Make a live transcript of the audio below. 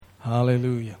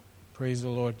Hallelujah. Praise the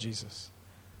Lord Jesus.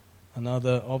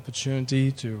 Another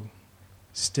opportunity to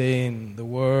stay in the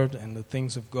Word and the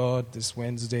things of God this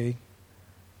Wednesday.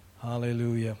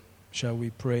 Hallelujah. Shall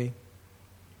we pray?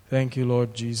 Thank you,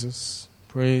 Lord Jesus.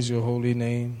 Praise your holy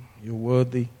name. You're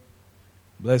worthy.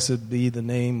 Blessed be the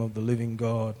name of the living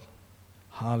God.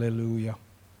 Hallelujah.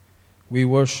 We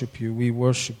worship you. We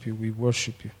worship you. We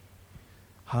worship you.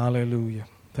 Hallelujah.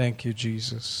 Thank you,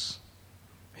 Jesus.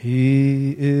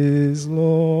 He is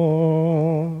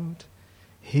Lord.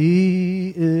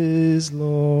 He is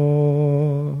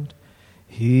Lord.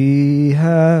 He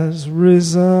has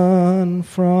risen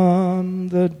from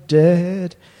the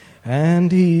dead,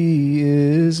 and He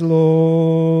is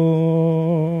Lord.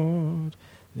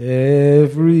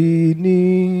 Every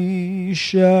knee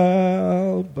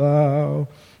shall bow,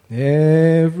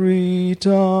 every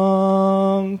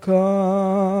tongue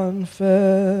confess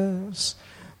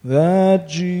that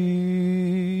Jesus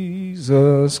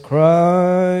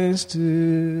Christ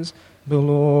is the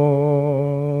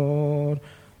Lord.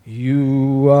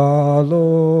 You are Lord.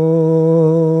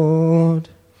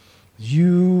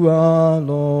 You are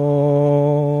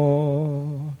Lord.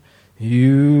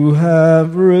 You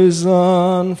have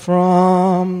risen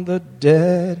from the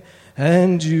dead,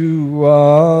 and you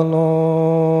are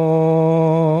Lord.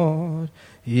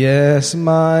 Yes,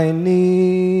 my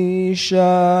knee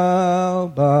shall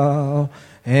bow,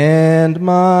 and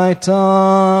my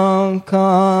tongue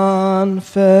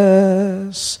confess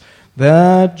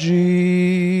that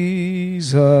Jesus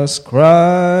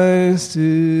Christ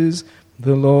is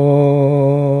the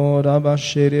Lord.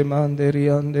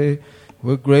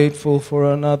 We're grateful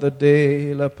for another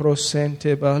day. La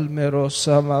prosente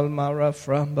balmerosa malmara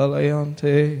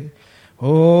frambalayante.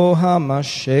 Oh,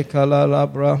 hamashekala la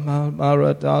brahma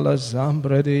maradala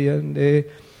zambrediende.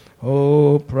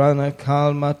 Oh, prana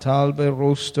calma talbe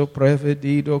rusto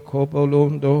prevedido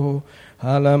cobolondo.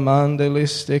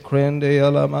 Alamandeliste crende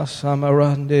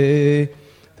alamasamarande.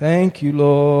 Thank you,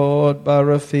 Lord.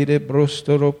 Barafide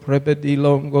brustoro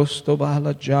prebedilongosto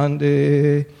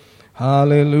balajande.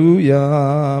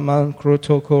 Hallelujah.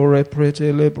 Mancrotoko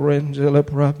reprete lebrengele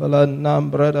prabala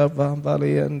nambrada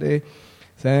vambaliende.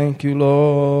 Thank you,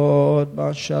 Lord.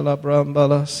 Mashallah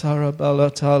brambala sarabala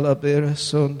talabere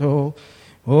sondo.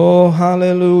 Oh,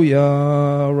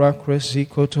 hallelujah.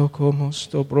 Rakresiko toko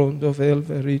mosto brondo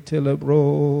velverite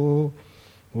lebro.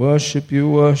 Worship you,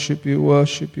 worship you,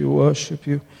 worship you, worship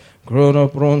you. Grono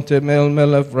bronte mel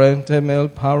melevrente mel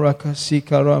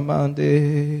paracasica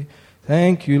ramande.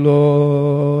 Thank you,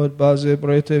 Lord.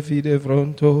 Bazebrete fide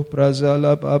fronto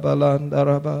prazala babalanda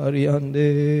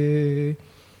rabariande.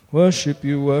 Worship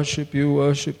you, worship you,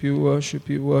 worship you, worship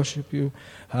you, worship you.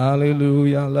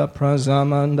 Hallelujah. La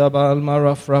prazamanda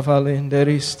balmara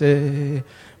fravalenderiste.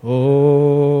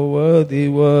 Oh, worthy,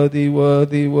 worthy,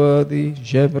 worthy, worthy.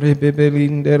 Jebre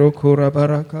bebelindero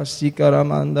kurabaraka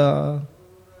sikaramanda.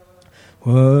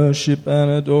 Worship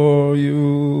and adore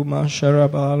you,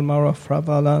 Masharabal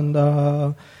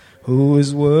Marafravalanda, who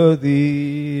is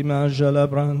worthy,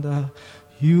 Majalabranda.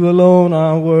 You alone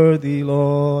are worthy,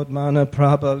 Lord. Mana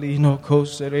prabalino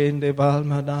coserende bal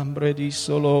madam bredi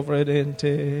solo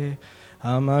vredente.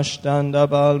 Amashtanda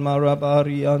bal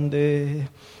marabariande.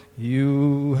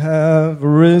 You have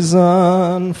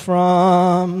risen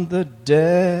from the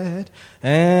dead,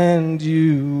 and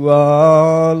you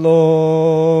are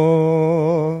Lord.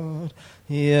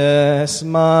 Yes,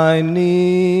 my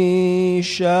knee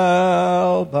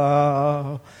shall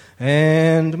bow,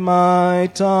 and my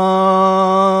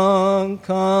tongue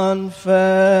confess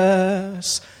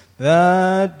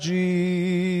that Jesus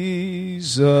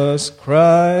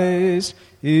Christ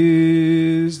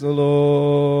is the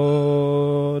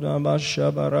Lord.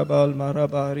 Amashabarabal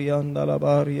marabari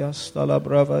andalabarias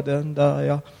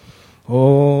talabravadendaya.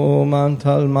 Oh,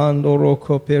 mantal mando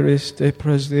roko periste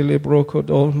presdile broco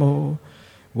dolmo.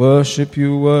 Worship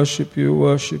you, worship you,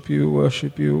 worship you,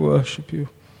 worship you, worship you.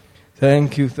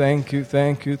 Thank you, thank you,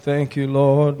 thank you, thank you,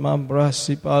 Lord.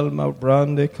 Mambrasi palma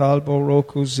brande calbo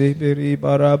roku zeberi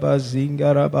baraba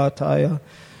zingarabataya.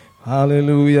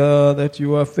 Hallelujah, that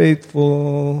you are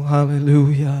faithful.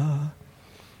 Hallelujah.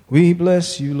 We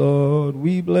bless you, Lord.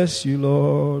 We bless you,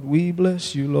 Lord. We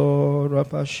bless you, Lord.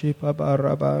 Rapashipa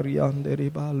barabari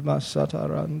andere balma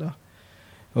sataranda.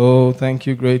 Oh, thank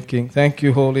you, great King. Thank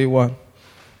you, Holy One.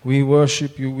 We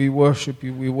worship you, we worship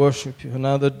you, we worship you.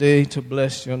 Another day to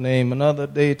bless your name. Another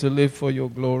day to live for your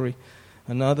glory.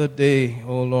 Another day,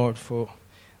 oh Lord, for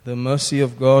the mercy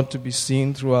of God to be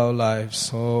seen through our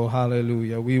lives. Oh,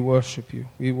 hallelujah. We worship you,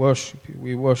 we worship you,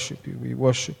 we worship you, we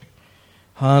worship you.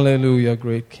 Hallelujah,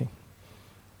 great King.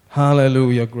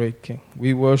 Hallelujah, great King.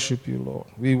 We worship you, Lord.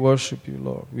 We worship you,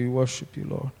 Lord. We worship you,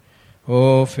 Lord.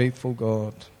 Oh, faithful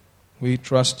God, we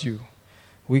trust you.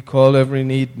 We call every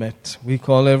need met. We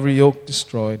call every yoke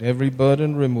destroyed, every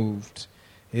burden removed.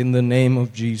 In the name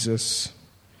of Jesus.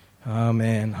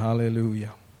 Amen.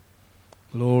 Hallelujah.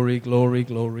 Glory, glory,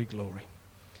 glory, glory.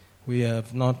 We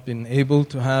have not been able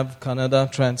to have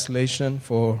Kannada translation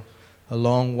for a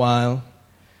long while,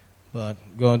 but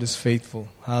God is faithful.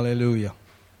 Hallelujah.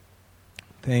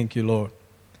 Thank you, Lord.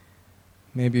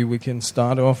 Maybe we can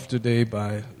start off today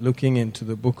by looking into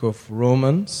the book of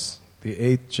Romans, the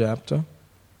 8th chapter.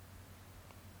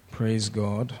 Praise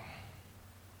God.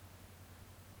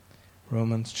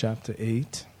 Romans chapter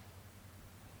 8.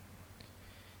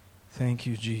 Thank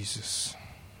you, Jesus.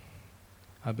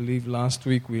 I believe last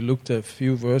week we looked at a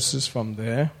few verses from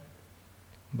there,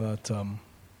 but from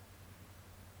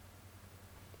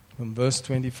verse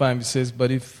 25 it says,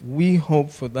 "But if we hope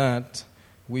for that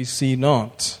we see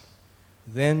not,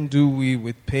 then do we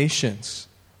with patience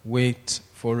wait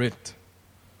for it.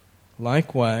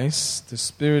 Likewise, the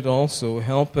Spirit also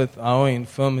helpeth our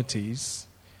infirmities,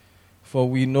 for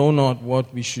we know not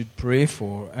what we should pray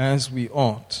for as we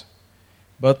ought.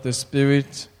 But the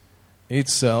Spirit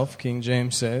itself," King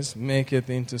James says, "maketh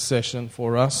intercession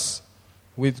for us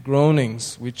with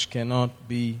groanings which cannot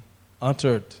be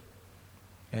uttered.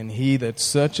 And he that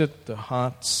searcheth the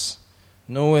hearts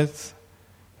knoweth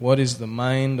what is the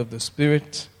mind of the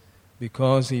Spirit,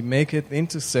 because he maketh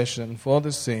intercession for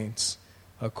the saints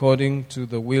according to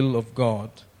the will of God.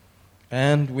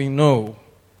 And we know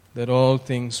that all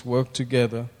things work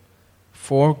together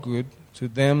for good to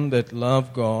them that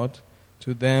love God,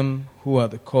 to them who are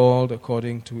the called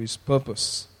according to his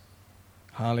purpose."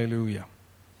 Hallelujah.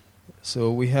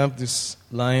 So we have this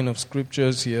line of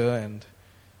scriptures here, and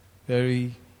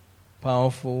very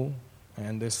powerful,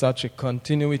 and there's such a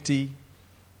continuity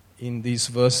in these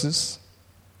verses.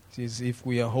 It is, if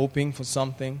we are hoping for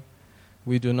something,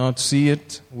 we do not see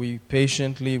it, we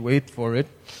patiently wait for it.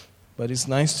 But it's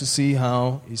nice to see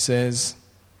how he says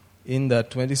in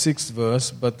that 26th verse,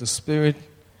 "But the Spirit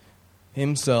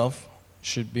himself,"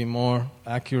 should be more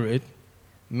accurate,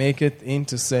 "maketh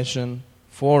intercession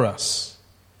for us."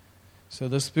 So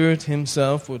the Spirit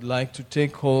himself would like to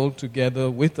take hold together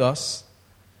with us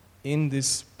in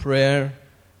this prayer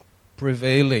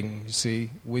prevailing, you see,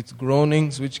 with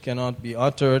groanings which cannot be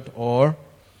uttered, or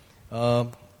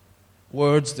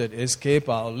words that escape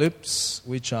our lips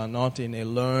which are not in a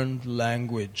learned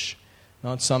language,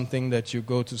 not something that you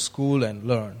go to school and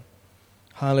learn.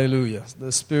 Hallelujah.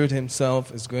 The Spirit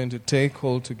himself is going to take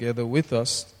hold together with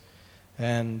us,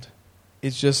 and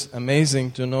it's just amazing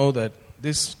to know that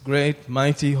this great,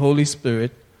 mighty Holy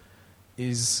Spirit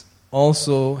is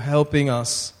also helping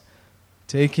us,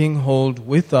 taking hold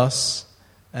with us,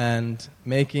 and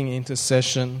making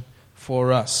intercession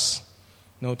for us.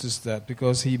 Notice that,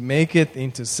 because he maketh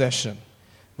intercession.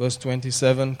 Verse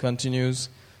 27 continues,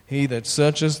 "He that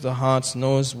searches the hearts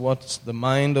knows what's the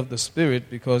mind of the Spirit,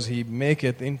 because he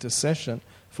maketh intercession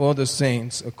for the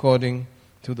saints according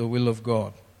to the will of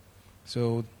God."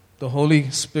 So the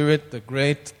Holy Spirit, the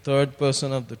great third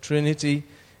person of the Trinity,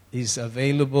 is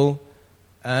available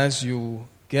as you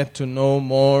get to know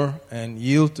more and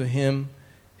yield to him.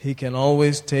 He can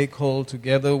always take hold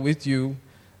together with you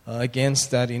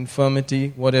against that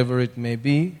infirmity, whatever it may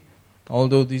be.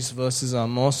 Although these verses are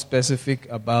more specific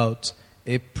about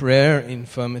a prayer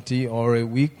infirmity or a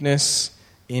weakness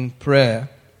in prayer,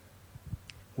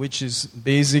 which is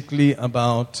basically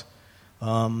about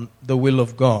the will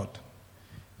of God.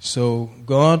 So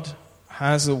God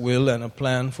has a will and a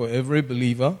plan for every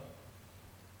believer,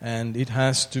 and it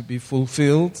has to be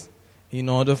fulfilled in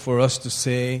order for us to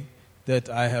say that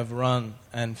I have run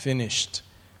and finished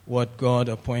what God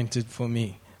appointed for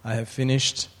me. I have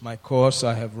finished my course,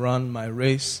 I have run my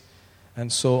race,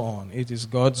 and so on. It is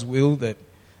God's will that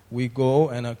we go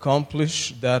and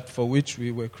accomplish that for which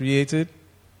we were created,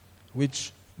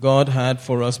 which God had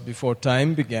for us before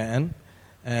time began,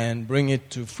 and bring it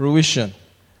to fruition.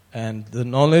 And the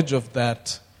knowledge of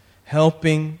that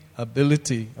helping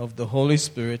ability of the Holy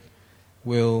Spirit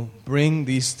will bring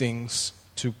these things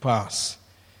to pass.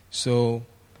 So,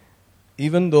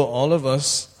 even though all of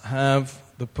us have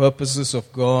the purposes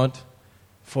of God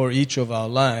for each of our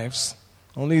lives,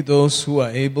 only those who are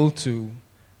able to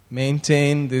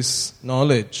maintain this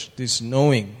knowledge, this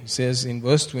knowing, it says in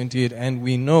verse 28, "And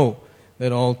we know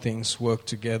that all things work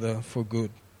together for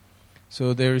good."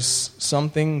 So there is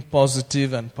something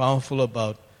positive and powerful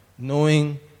about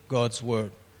knowing God's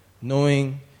Word,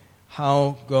 knowing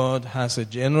how God has a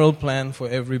general plan for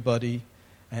everybody,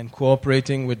 and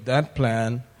cooperating with that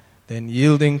plan, then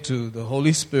yielding to the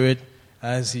Holy Spirit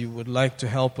as He would like to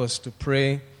help us to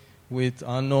pray with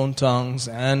unknown tongues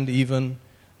and even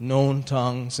known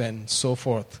tongues and so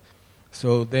forth.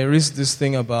 So there is this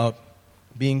thing about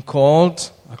being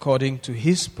called according to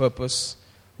His purpose,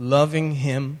 loving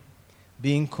Him,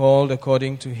 being called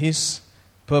according to His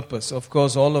purpose. Of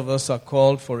course, all of us are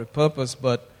called for a purpose,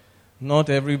 but not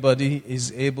everybody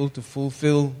is able to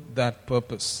fulfill that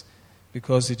purpose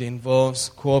because it involves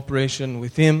cooperation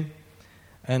with Him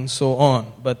and so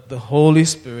on. But the Holy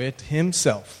Spirit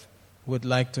Himself would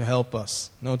like to help us.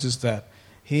 Notice that.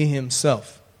 He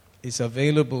Himself is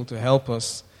available to help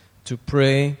us to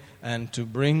pray and to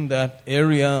bring that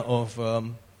area of,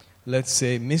 let's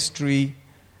say, mystery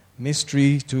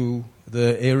to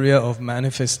the area of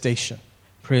manifestation.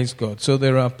 Praise God. So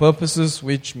there are purposes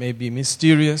which may be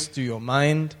mysterious to your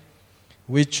mind,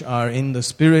 which are in the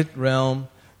spirit realm,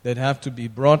 that have to be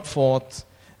brought forth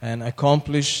and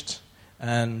accomplished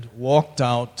and walked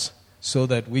out so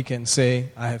that we can say,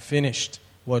 I have finished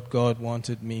what God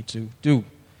wanted me to do.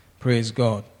 Praise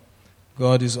God.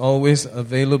 God is always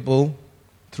available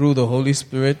through the Holy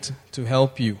Spirit to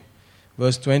help you.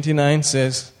 Verse 29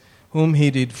 says, whom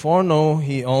He did foreknow,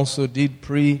 He also did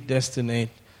predestinate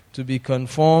to be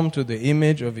conformed to the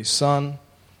image of His Son,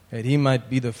 that He might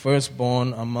be the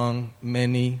firstborn among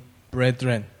many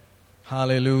brethren.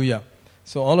 Hallelujah.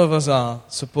 So all of us are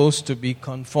supposed to be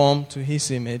conformed to His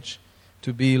image,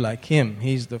 to be like Him.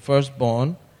 He's the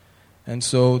firstborn. And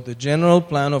so the general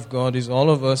plan of God is all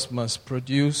of us must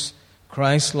produce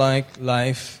Christ-like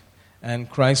life and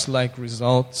Christ-like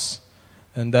results.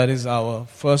 And that is our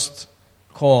first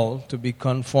call, to be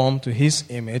conformed to His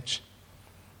image.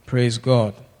 Praise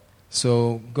God.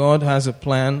 So God has a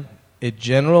plan, a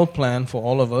general plan for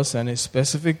all of us and a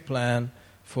specific plan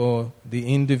for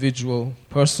the individual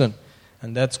person.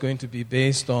 And that's going to be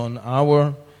based on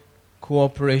our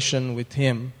cooperation with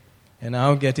Him and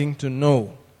our getting to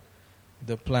know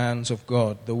the plans of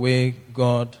God, the way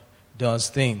God does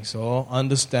things, or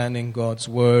understanding God's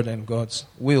word and God's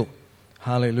will.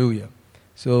 Hallelujah.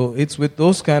 So it's with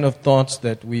those kind of thoughts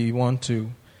that we want to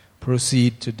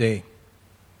proceed today.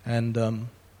 And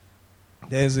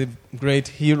there's a great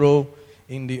hero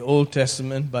in the Old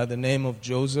Testament by the name of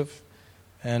Joseph.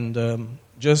 And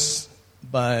just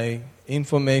by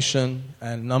information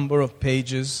and number of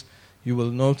pages, you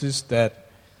will notice that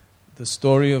the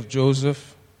story of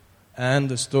Joseph and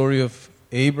the story of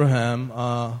Abraham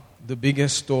are the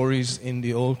biggest stories in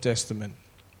the Old Testament,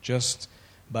 just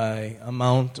by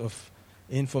amount of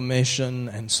information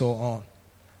and so on.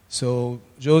 So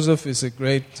Joseph is a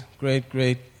great, great,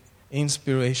 great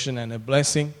inspiration and a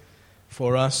blessing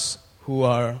for us who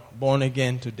are born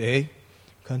again today,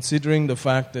 considering the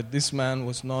fact that this man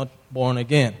was not born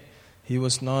again. He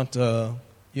was not, a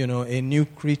new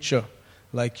creature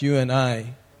like you and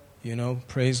I,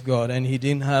 praise God. And he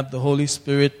didn't have the Holy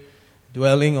Spirit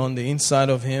dwelling on the inside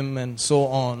of him and so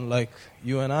on like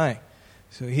you and I.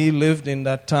 So he lived in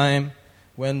that time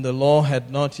when the law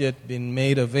had not yet been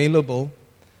made available,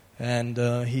 and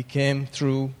he came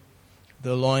through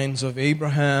the loins of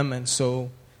Abraham, and so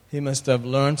he must have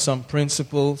learned some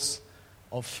principles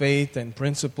of faith and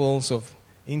principles of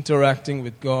interacting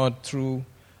with God through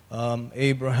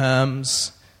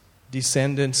Abraham's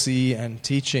descendancy and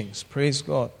teachings. Praise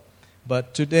God.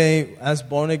 But today, as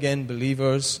born-again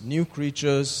believers, new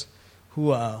creatures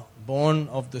who are born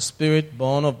of the Spirit,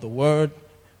 born of the Word,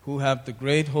 who have the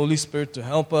great Holy Spirit to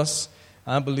help us,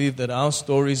 I believe that our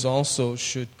stories also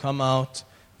should come out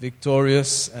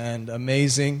victorious and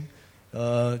amazing,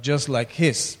 just like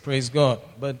his. Praise God.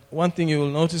 But one thing you will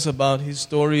notice about his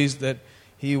story is that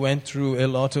he went through a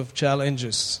lot of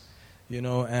challenges,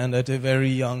 and at a very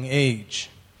young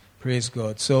age. Praise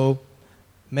God. So,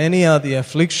 many are the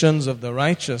afflictions of the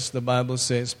righteous, the Bible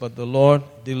says, but the Lord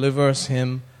delivers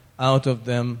him out of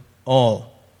them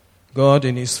all. God,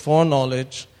 in His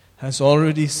foreknowledge, has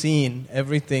already seen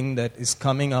everything that is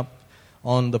coming up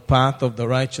on the path of the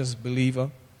righteous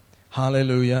believer.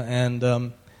 Hallelujah.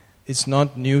 And it's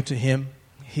not new to Him.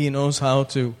 He knows how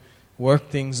to work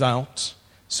things out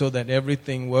so that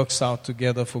everything works out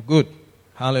together for good.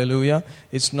 Hallelujah.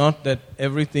 It's not that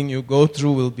everything you go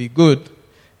through will be good.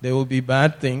 There will be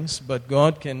bad things, but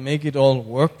God can make it all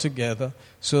work together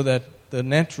so that the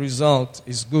net result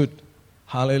is good.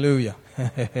 Hallelujah.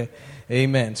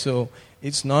 Amen. So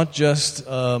it's not just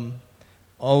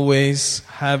always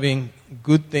having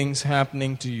good things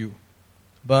happening to you,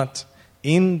 but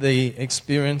in the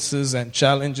experiences and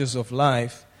challenges of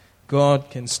life, God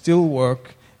can still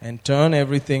work and turn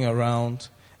everything around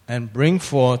and bring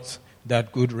forth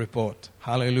that good report.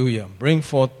 Hallelujah. Bring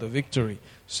forth the victory.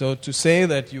 So to say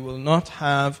that you will not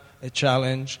have a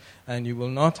challenge and you will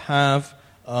not have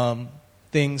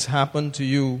things happen to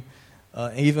you,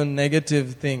 even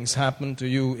negative things happen to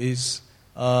you is,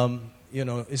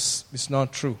 it's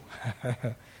not true.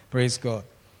 Praise God.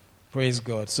 Praise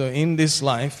God. So in this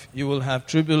life, you will have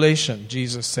tribulation,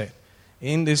 Jesus said.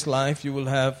 In this life, you will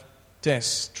have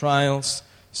tests, trials,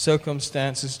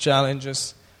 circumstances,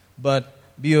 challenges, but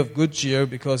be of good cheer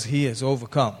because he has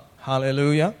overcome.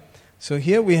 Hallelujah. So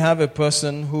here we have a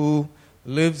person who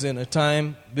lives in a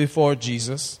time before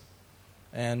Jesus,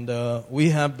 and we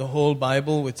have the whole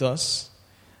Bible with us.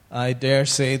 I dare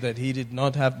say that he did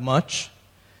not have much,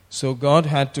 so God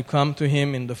had to come to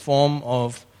him in the form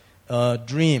of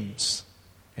dreams.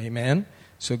 Amen.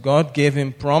 So God gave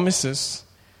him promises,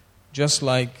 just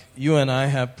like you and I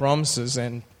have promises,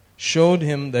 and showed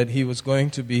him that he was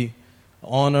going to be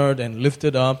honored and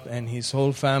lifted up, and his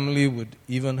whole family would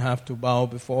even have to bow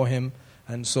before him,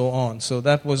 and so on. So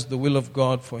that was the will of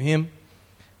God for him,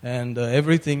 and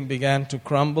everything began to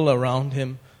crumble around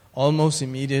him almost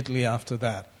immediately after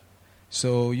that.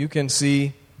 So you can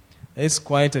see it's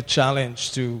quite a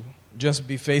challenge to just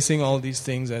be facing all these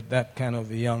things at that kind of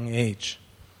a young age.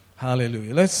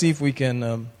 Hallelujah. Let's see if we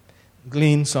can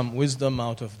glean some wisdom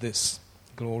out of this.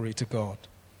 Glory to God.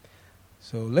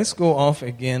 So let's go off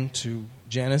again to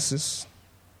Genesis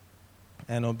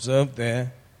and observe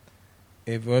there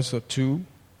a verse or two.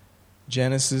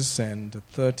 Genesis and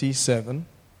 37.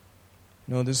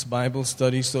 This Bible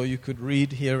study so you could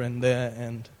read here and there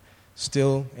and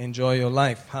still enjoy your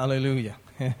life. Hallelujah.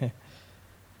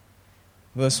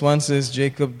 Verse 1 says,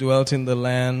 Jacob dwelt in the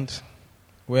land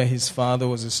where his father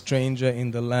was a stranger,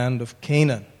 in the land of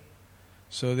Canaan.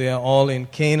 So they are all in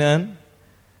Canaan.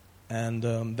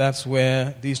 And that's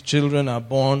where these children are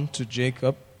born to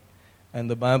Jacob. And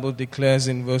the Bible declares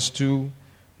in verse 2,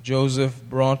 Joseph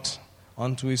brought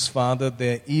unto his father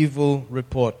their evil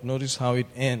report. Notice how it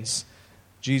ends.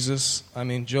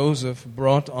 Joseph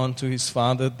brought unto his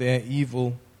father their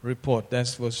evil report.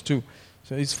 That's verse 2.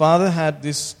 So his father had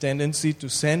this tendency to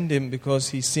send him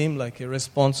because he seemed like a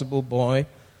responsible boy.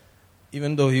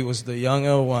 Even though he was the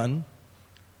younger one,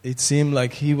 it seemed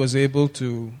like he was able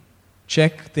to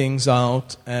check things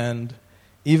out, and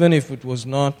even if it was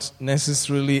not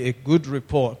necessarily a good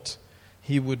report,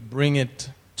 he would bring it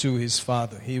to his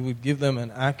father. He would give them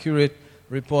an accurate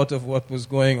report of what was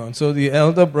going on. So the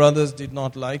elder brothers did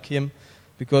not like him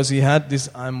because he had this,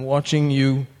 I'm watching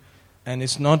you, and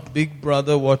it's not big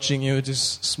brother watching you, it is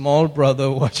small brother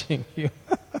watching you.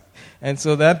 And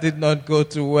so that did not go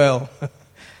too well.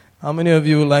 How many of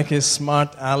you like a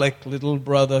smart aleck little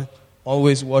brother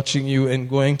always watching you and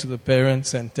going to the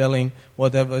parents and telling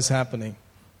whatever is happening?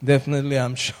 Definitely,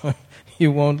 I'm sure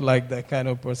you won't like that kind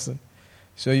of person.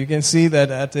 So you can see that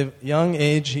at a young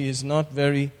age, he is not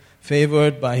very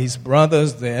favored by his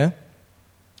brothers there.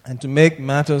 And to make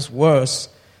matters worse,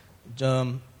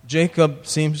 Jacob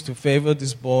seems to favor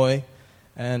this boy.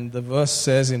 And the verse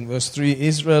says in verse 3,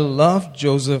 Israel loved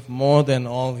Joseph more than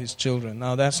all his children.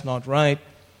 Now that's not right,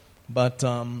 but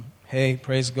hey,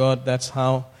 praise God, that's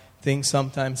how things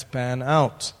sometimes pan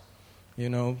out.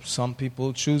 Some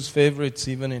people choose favorites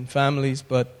even in families,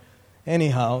 but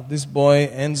anyhow, this boy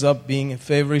ends up being a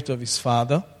favorite of his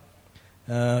father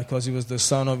because he was the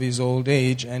son of his old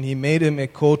age, and he made him a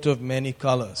coat of many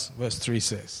colors, verse 3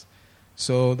 says.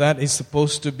 So that is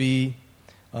supposed to be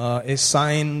a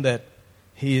sign that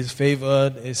he is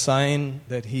favored, a sign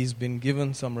that he's been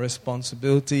given some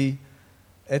responsibility,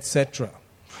 etc.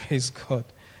 Praise God.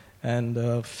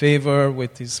 And favor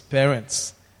with his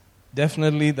parents.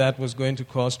 Definitely that was going to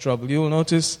cause trouble. You will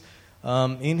notice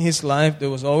in his life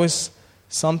there was always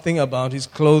something about his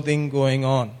clothing going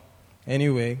on.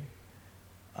 Anyway,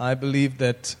 I believe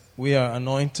that we are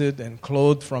anointed and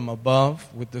clothed from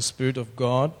above with the Spirit of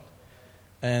God.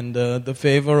 And the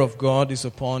favor of God is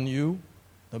upon you.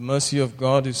 The mercy of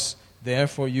God is there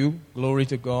for you. Glory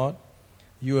to God.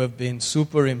 You have been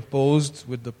superimposed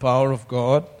with the power of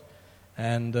God.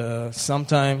 And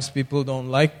sometimes people don't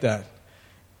like that.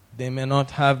 They may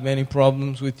not have many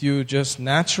problems with you just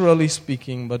naturally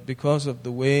speaking, but because of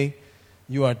the way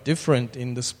you are different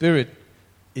in the Spirit,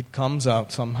 it comes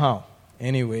out somehow.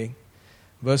 Anyway,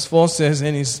 verse 4 says,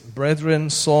 And his brethren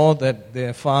saw that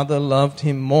their father loved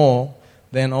him more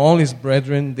than all his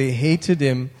brethren. They hated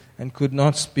him and could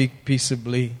not speak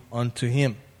peaceably unto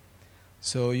him.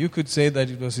 So you could say that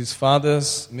it was his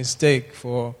father's mistake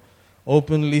for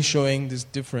openly showing this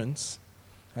difference.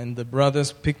 And the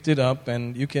brothers picked it up,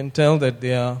 and you can tell that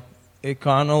they are a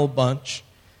carnal bunch,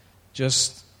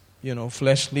 just,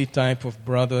 fleshly type of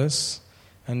brothers.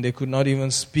 And they could not even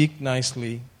speak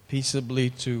nicely,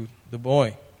 peaceably to the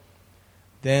boy.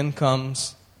 then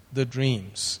comes the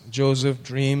dreams. Joseph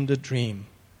dreamed a dream,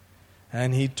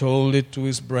 and he told it to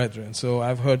his brethren. So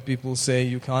I've heard people say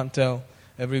you can't tell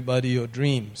everybody your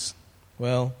dreams.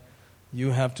 Well,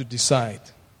 you have to decide.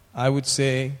 I would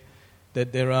say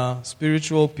that there are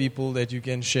spiritual people that you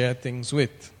can share things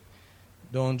with.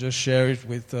 Don't just share it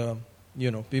with,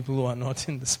 people who are not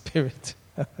in the Spirit.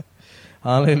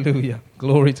 Hallelujah.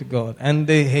 Glory to God. And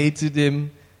they hated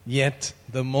him yet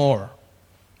the more.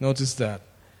 Notice that.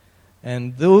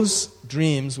 And those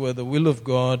dreams were the will of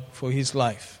God for his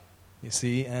life. You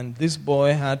see, and this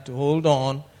boy had to hold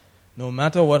on. No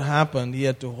matter what happened, he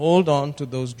had to hold on to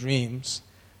those dreams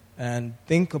and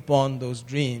think upon those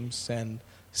dreams and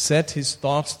set his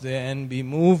thoughts there and be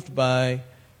moved by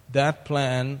that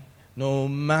plan no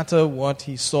matter what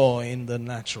he saw in the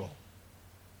natural.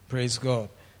 Praise God.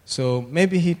 So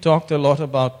maybe he talked a lot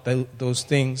about those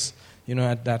things,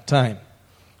 at that time,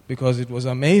 because it was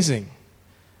amazing.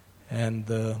 And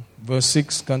verse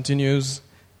 6 continues,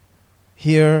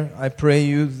 "Here I pray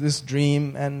you this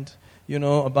dream," and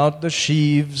about the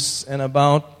sheaves and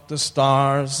about the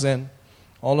stars and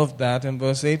all of that. And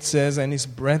verse 8 says, "And his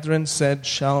brethren said,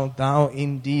 Shalt thou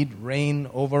indeed reign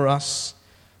over us?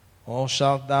 Or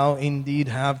shalt thou indeed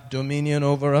have dominion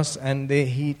over us?" And they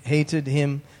hated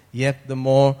him yet the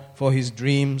more for his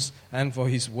dreams and for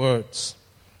his words.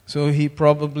 So he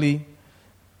probably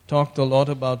talked a lot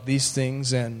about these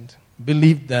things and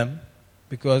believed them,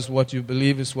 because what you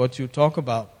believe is what you talk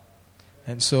about.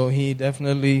 And so he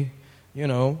definitely,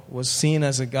 was seen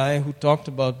as a guy who talked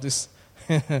about this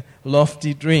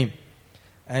lofty dream.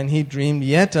 And he dreamed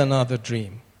yet another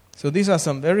dream. So these are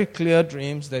some very clear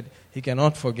dreams that he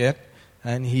cannot forget,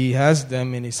 and he has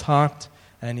them in his heart,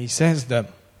 and he says them.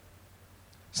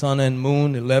 "Sun and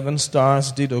moon, 11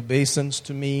 stars did obeisance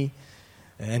to me."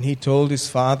 And he told his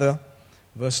father,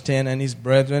 verse 10, "And his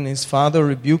brethren, his father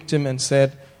rebuked him and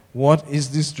said, What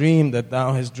is this dream that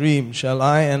thou hast dreamed? Shall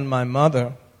I and my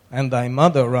mother, and thy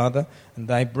mother rather, and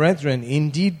thy brethren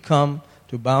indeed come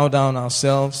to bow down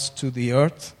ourselves to the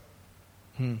earth?"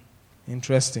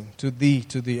 Interesting. "To thee,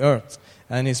 to the earth."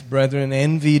 And his brethren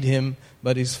envied him,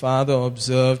 but his father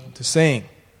observed the saying.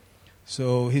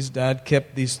 So his dad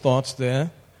kept these thoughts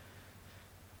there.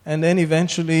 And then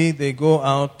eventually they go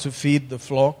out to feed the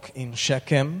flock in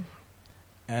Shechem.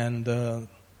 And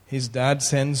his dad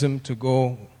sends him to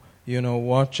go,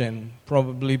 watch and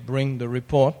probably bring the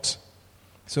report.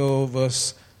 So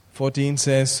verse 14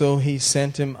 says, "So he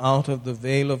sent him out of the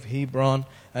vale of Hebron,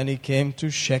 and he came to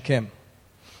Shechem."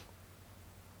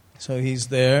 So he's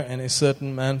there, and a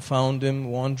certain man found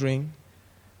him wandering.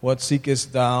 "What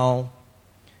seekest thou?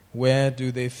 Where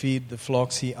do they feed the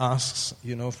flocks?" he asks,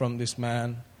 from this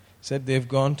man. He said, "They've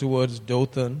gone towards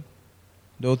Dothan."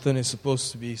 Dothan is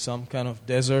supposed to be some kind of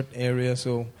desert area,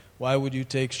 so why would you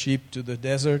take sheep to the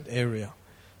desert area?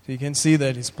 So you can see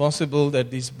that it's possible that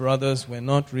these brothers were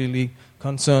not really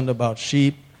concerned about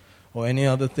sheep or any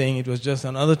other thing. It was just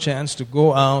another chance to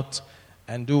go out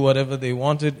and do whatever they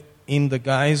wanted in the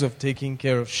guise of taking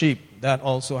care of sheep. That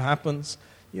also happens.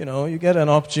 You get an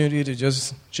opportunity to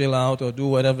just chill out or do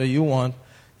whatever you want,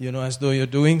 as though you're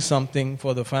doing something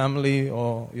for the family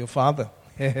or your father.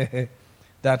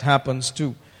 That happens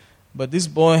too. But this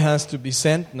boy has to be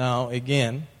sent now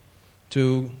again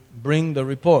to bring the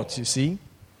reports, you see.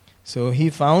 So he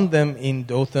found them in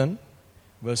Dothan.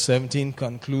 Verse 17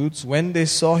 concludes, "When they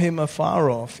saw him afar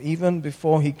off, even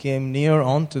before he came near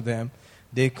unto them,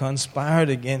 they conspired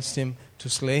against him to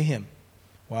slay him."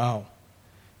 Wow.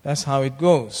 That's how it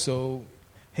goes. So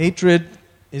hatred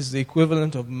is the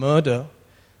equivalent of murder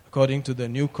according to the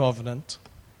new covenant.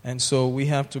 And so we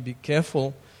have to be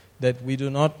careful that we do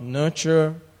not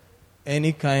nurture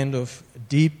any kind of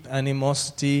deep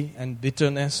animosity and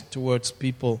bitterness towards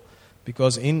people,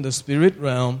 because in the spirit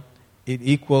realm it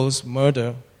equals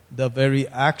murder, the very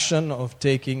action of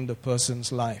taking the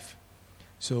person's life.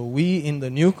 So we in the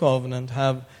new covenant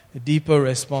have a deeper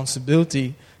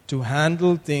responsibility to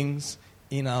handle things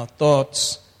in our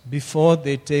thoughts before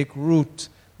they take root,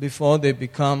 before they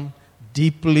become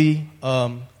deeply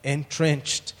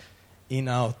entrenched in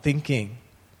our thinking.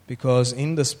 Because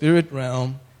in the spirit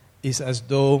realm, it's as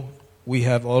though we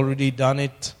have already done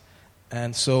it.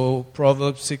 And so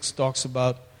Proverbs 6 talks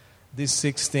about these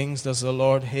 6 things does the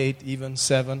Lord hate, even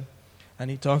 7. And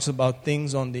he talks about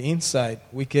things on the inside,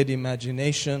 wicked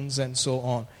imaginations and so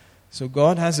on. So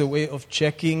God has a way of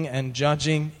checking and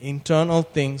judging internal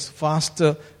things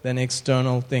faster than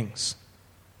external things.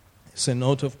 It's a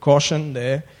note of caution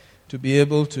there to be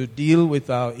able to deal with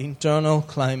our internal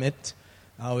climate,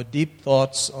 our deep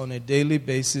thoughts on a daily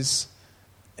basis,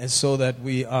 and so that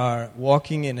we are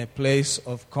walking in a place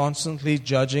of constantly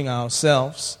judging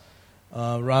ourselves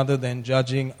rather than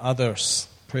judging others.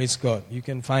 Praise God. You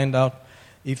can find out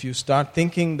if you start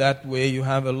thinking that way, you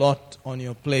have a lot on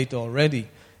your plate already.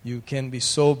 You can be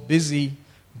so busy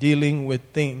dealing with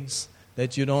things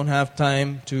that you don't have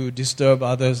time to disturb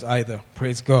others either.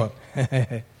 Praise God.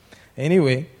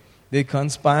 Anyway, they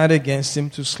conspired against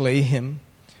him to slay him.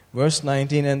 Verse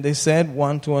 19, and they said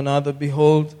one to another,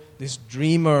 behold, this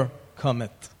dreamer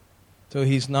cometh. So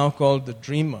he's now called the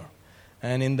dreamer.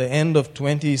 And in the end of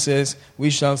 20 he says, we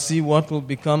shall see what will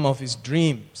become of his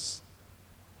dreams.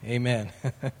 Amen.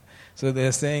 So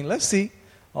they're saying, let's see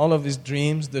all of his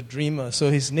dreams, the dreamer. So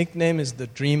his nickname is the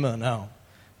dreamer now.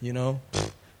 You know,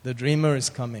 the dreamer is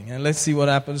coming. And let's see what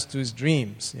happens to his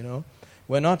dreams, you know.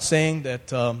 We're not saying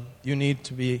that you need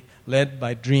to be led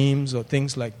by dreams or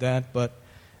things like that, but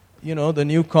you know, the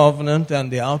new covenant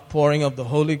and the outpouring of the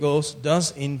Holy Ghost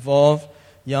does involve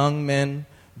young men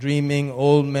dreaming,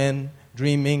 old men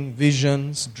dreaming,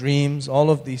 visions, dreams,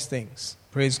 all of these things.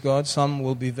 Praise God. Some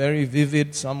will be very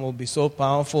vivid, some will be so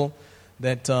powerful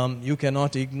that you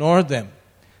cannot ignore them.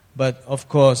 But of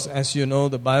course, as you know,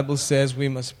 the Bible says we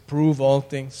must prove all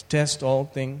things, test all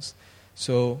things.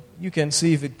 So you can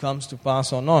see if it comes to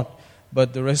pass or not.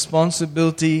 But the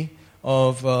responsibility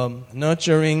of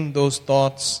nurturing those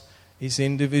thoughts is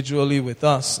individually with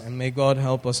us, and may God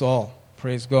help us all.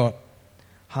 Praise God.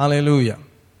 Hallelujah.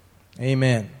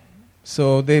 Amen.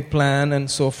 So they plan and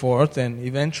so forth, and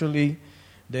eventually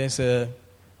there's an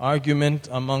argument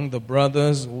among the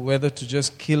brothers whether to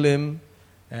just kill him,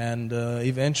 and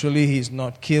eventually he's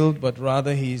not killed, but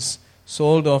rather he's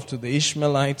sold off to the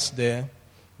Ishmaelites there.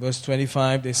 Verse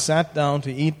 25, they sat down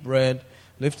to eat bread,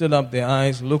 lifted up their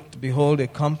eyes, looked, behold, a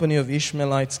company of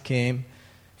Ishmaelites came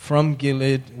from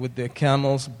Gilead with their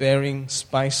camels bearing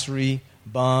spicery,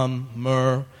 balm,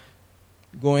 myrrh,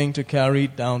 going to carry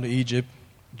it down to Egypt.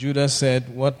 Judah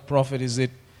said, what profit is it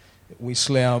we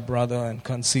slay our brother and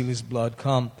conceal his blood?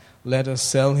 Come, let us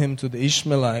sell him to the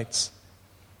Ishmaelites,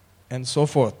 and so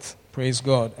forth. Praise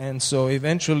God. And so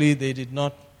eventually they did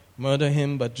not murder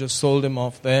him, but just sold him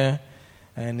off there.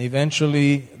 And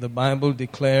eventually the Bible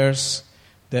declares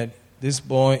that this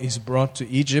boy is brought to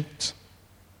Egypt.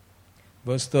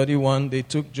 Verse 31, they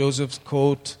took Joseph's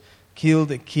coat,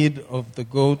 killed a kid of the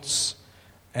goats,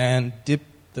 and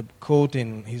dipped the coat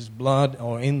in his blood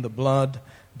or in the blood.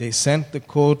 They sent the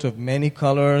coat of many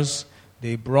colors.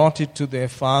 They brought it to their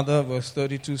father, verse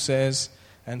 32 says,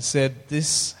 and said,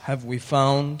 this have we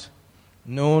found.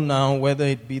 Know now whether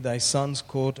it be thy son's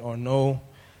coat or no.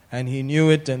 And he knew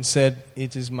it and said,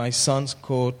 it is my son's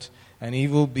coat. An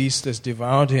evil beast has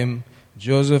devoured him.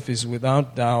 Joseph is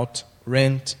without doubt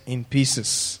rent in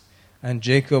pieces. And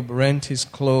Jacob rent his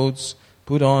clothes,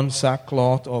 put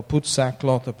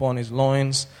sackcloth upon his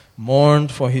loins,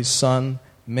 mourned for his son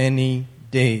many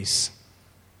days.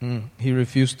 He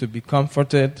refused to be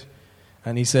comforted,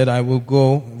 and he said, I will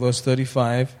go, verse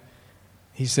 35,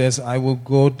 he says, I will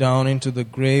go down into the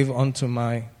grave unto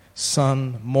my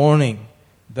son mourning.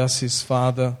 Thus his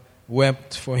father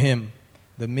wept for him.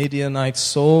 The Midianites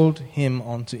sold him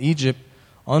unto Egypt,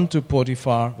 unto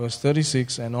Potiphar, verse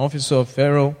 36, an officer of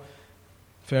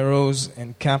Pharaoh's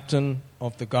and captain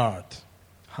of the guard.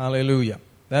 Hallelujah.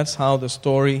 That's how the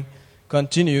story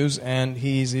continues, and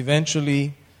he is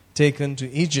eventually taken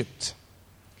to Egypt.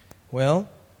 Well,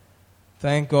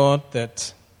 thank God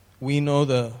that we know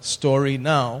the story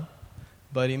now,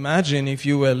 but imagine if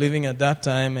you were living at that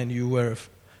time and you were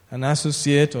an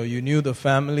associate or you knew the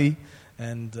family,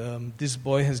 and this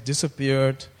boy has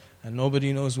disappeared and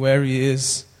nobody knows where he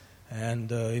is,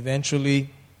 and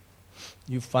eventually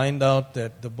you find out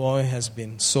that the boy has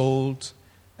been sold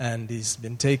and he's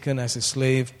been taken as a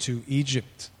slave to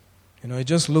Egypt. You know, it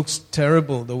just looks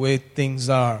terrible the way things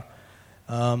are.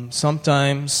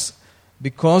 Sometimes,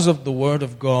 because of the Word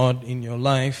of God in your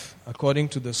life, according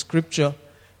to the Scripture,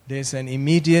 there's an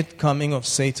immediate coming of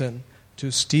Satan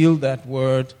to steal that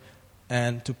Word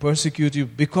and to persecute you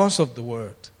because of the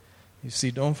Word. You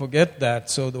see, don't forget that.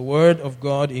 So the Word of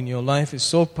God in your life is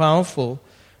so powerful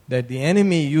that the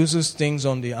enemy uses things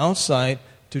on the outside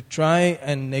to try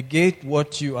and negate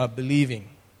what you are believing.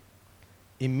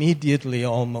 Immediately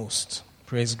almost.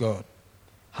 Praise God.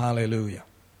 Hallelujah.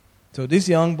 So this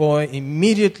young boy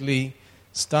immediately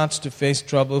starts to face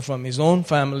trouble from his own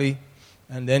family,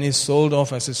 and then is sold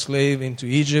off as a slave into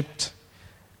Egypt.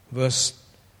 Verse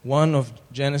 1 of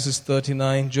Genesis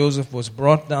 39, Joseph was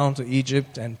brought down to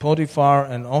Egypt, and Potiphar,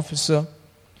 an officer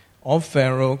of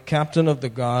Pharaoh, captain of the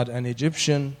guard, an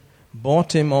Egyptian,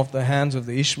 bought him off the hands of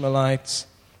the Ishmaelites,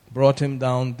 brought him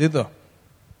down thither.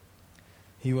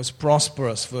 He was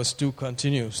prosperous. Verse 2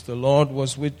 continues. The Lord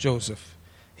was with Joseph.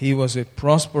 He was a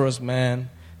prosperous man.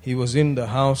 He was in the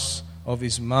house of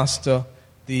his master,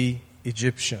 the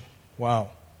Egyptian. Wow.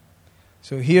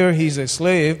 So here he's a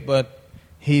slave, but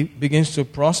he begins to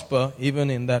prosper even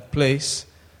in that place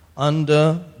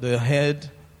under the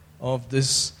head of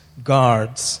this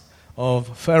guards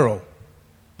of Pharaoh.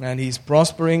 And he's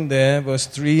prospering there, verse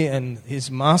 3, and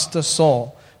his master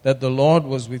saw that the Lord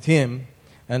was with him,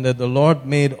 and that the Lord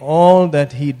made all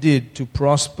that he did to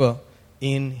prosper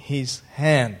in his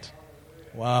hand.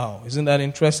 Wow, isn't that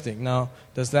interesting? Now,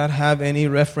 does that have any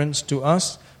reference to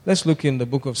us? Let's look in the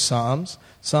book of Psalms.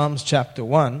 Psalms chapter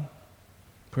 1.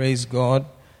 Praise God.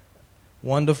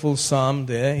 Wonderful psalm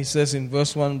there. He says in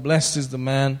verse 1, Blessed is the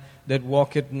man that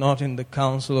walketh not in the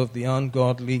counsel of the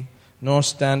ungodly, nor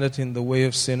standeth in the way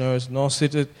of sinners, nor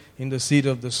sitteth in the seat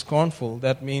of the scornful.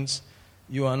 That means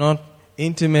you are not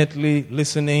intimately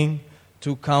listening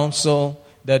to counsel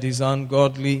that is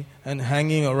ungodly and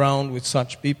hanging around with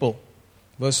such people.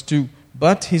 Verse 2,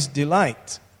 But his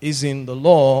delight is in the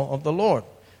law of the Lord.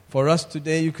 For us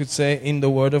today, you could say in the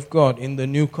Word of God, in the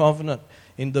new covenant,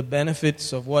 in the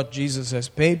benefits of what Jesus has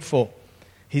paid for.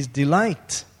 His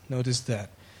delight, notice that.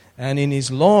 And in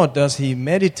his law does he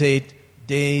meditate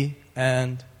day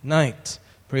and night.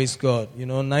 Praise God. You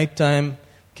know, nighttime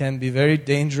can be very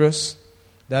dangerous.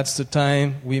 That's the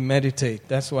time we meditate.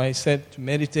 That's why I said to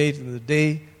meditate in the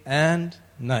day and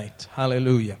night.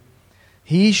 Hallelujah.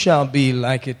 He shall be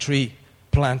like a tree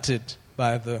planted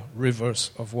by the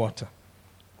rivers of water.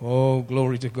 Oh,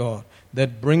 glory to God.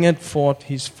 That bringeth forth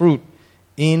his fruit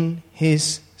in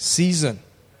his season.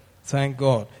 Thank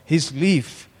God. His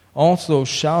leaf also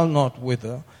shall not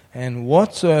wither, and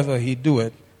whatsoever he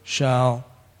doeth shall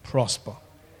prosper.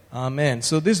 Amen.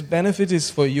 So this benefit is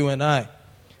for you and I.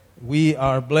 We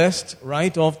are blessed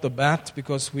right off the bat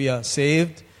because we are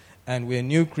saved and we are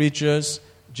new creatures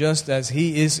just as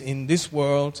he is in this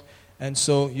world. And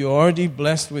so you're already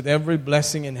blessed with every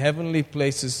blessing in heavenly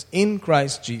places in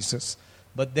Christ Jesus.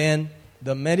 But then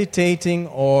the meditating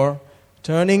or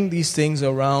turning these things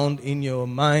around in your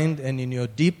mind and in your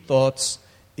deep thoughts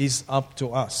is up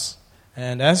to us.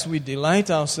 And as we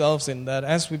delight ourselves in that,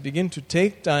 as we begin to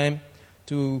take time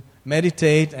to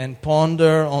meditate and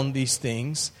ponder on these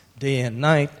things day and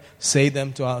night, say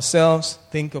them to ourselves,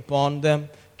 think upon them,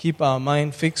 keep our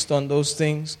mind fixed on those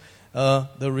things,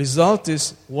 the result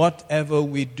is whatever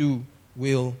we do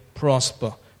will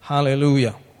prosper.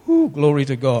 Hallelujah. Woo, glory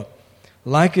to God.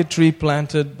 Like a tree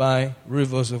planted by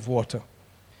rivers of water.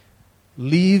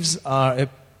 Leaves are a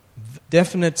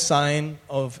definite sign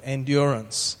of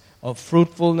endurance, of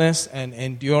fruitfulness and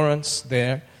endurance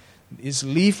there. His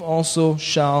leaf also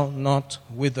shall not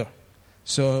wither.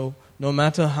 So no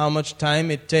matter how much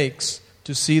time it takes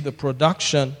to see the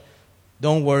production,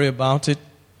 don't worry about it.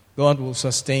 God will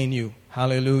sustain you.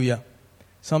 Hallelujah.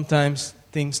 Sometimes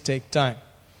things take time.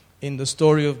 In the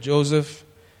story of Joseph,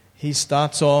 he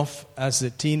starts off as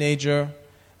a teenager,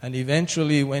 and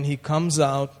eventually when he comes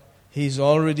out, he's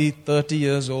already 30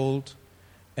 years old.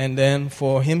 And then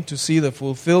for him to see the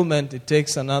fulfillment, it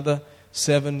takes another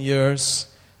 7 years.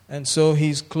 And so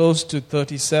he's close to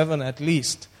 37 at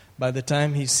least by the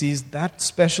time he sees that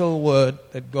special word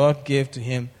that God gave to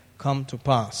him come to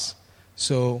pass.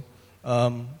 So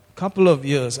couple of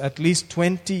years, at least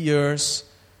 20 years,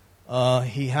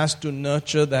 he has to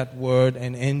nurture that word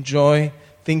and enjoy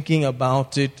thinking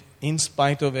about it in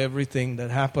spite of everything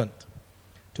that happened.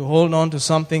 To hold on to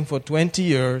something for 20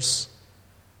 years,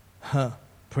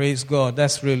 praise God,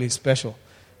 that's really special.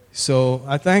 So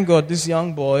I thank God this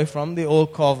young boy from the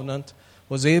Old Covenant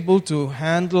was able to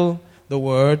handle the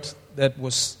word that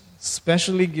was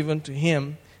specially given to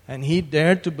him, and he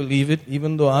dared to believe it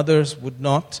even though others would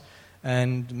not,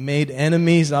 and made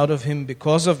enemies out of him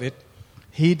because of it.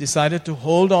 He decided to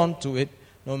hold on to it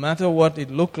no matter what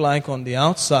it looked like on the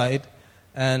outside,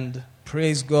 and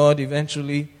praise God,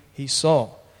 eventually he saw.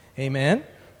 Amen?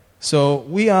 So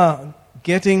we are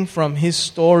getting from his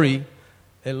story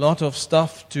a lot of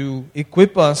stuff to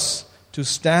equip us to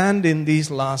stand in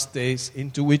these last days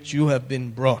into which you have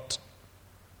been brought.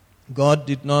 God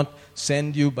did not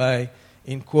send you by,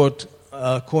 in quote,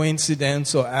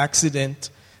 coincidence or accident,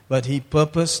 but he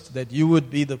purposed that you would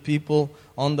be the people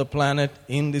on the planet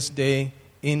in this day,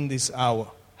 in this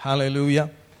hour. Hallelujah.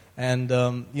 And,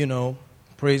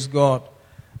 praise God.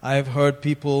 I've heard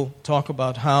people talk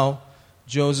about how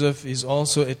Joseph is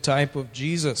also a type of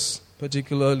Jesus,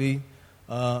 particularly,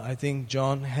 I think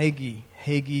John Hagee.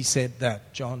 Hagee said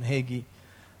that, John Hagee,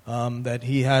 that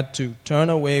he had to turn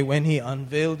away when he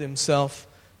unveiled himself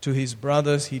to his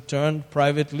brothers. He turned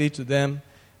privately to them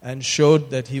and showed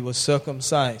that he was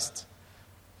circumcised.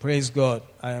 Praise God.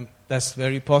 That's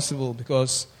very possible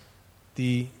because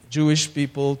the Jewish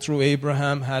people through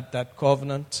Abraham had that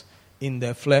covenant in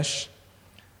their flesh.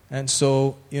 And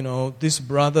so, this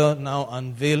brother now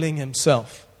unveiling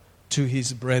himself to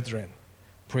his brethren.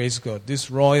 Praise God.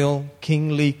 This royal,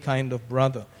 kingly kind of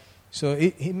brother. So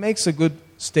he makes a good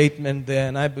statement there,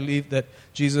 and I believe that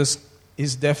Jesus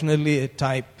is definitely a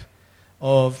type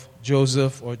of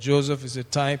Joseph, or Joseph is a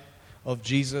type of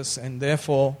Jesus, and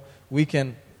therefore we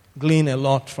can glean a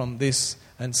lot from this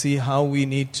and see how we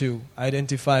need to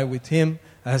identify with him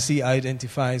as he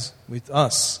identifies with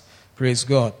us. Praise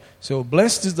God. So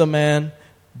blessed is the man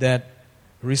that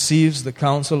receives the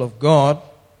counsel of God.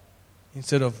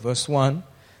 Instead of verse 1,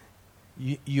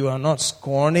 you are not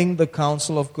scorning the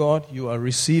counsel of God, you are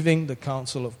receiving the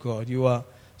counsel of God. You are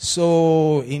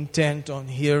so intent on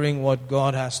hearing what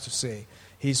God has to say.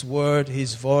 His word,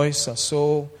 His voice are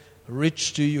so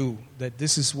rich to you that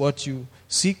this is what you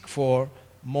seek for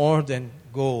more than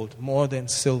gold, more than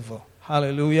silver.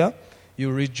 Hallelujah.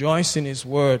 You rejoice in His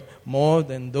word more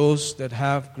than those that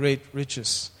have great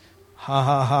riches. Ha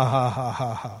ha ha ha ha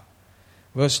ha ha.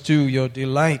 Verse 2, your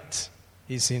delight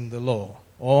is in the law,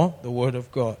 or the word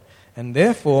of God. And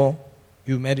therefore,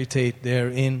 you meditate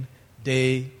therein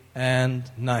day and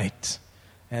night.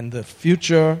 And the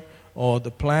future or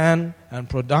the plan and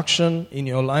production in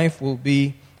your life will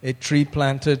be a tree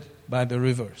planted by the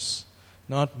rivers.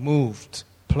 Not moved,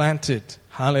 planted,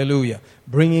 hallelujah,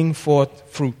 bringing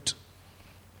forth fruit.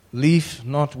 Leaf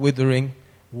not withering,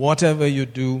 whatever you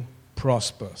do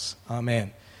prospers.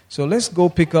 Amen. So let's go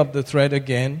pick up the thread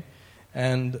again.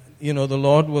 And, the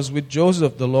Lord was with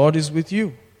Joseph. The Lord is with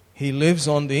you. He lives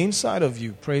on the inside of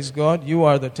you. Praise God. You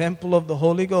are the temple of the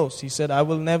Holy Ghost. He said, I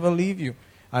will never leave you.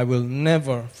 I will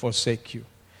never forsake you.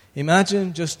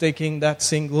 Imagine just taking that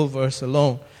single verse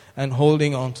alone and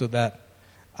holding on to that.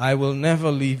 I will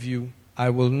never leave you.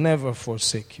 I will never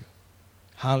forsake you.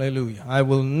 Hallelujah. I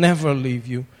will never leave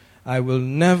you. I will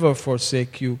never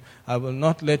forsake you. I will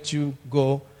not let you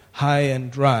go high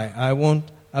and dry. I won't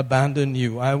abandon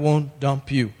you. I won't dump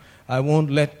you. I won't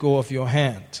let go of your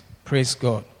hand. Praise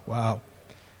God. Wow.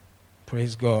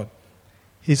 Praise God.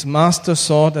 His master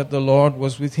saw that the Lord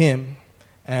was with him,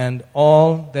 and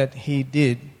all that he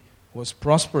did was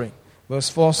prospering. Verse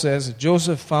 4 says,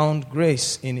 Joseph found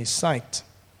grace in his sight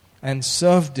and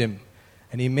served him,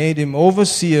 and he made him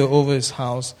overseer over his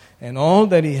house, and all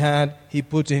that he had he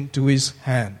put into his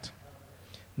hand.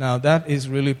 Now that is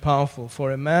really powerful.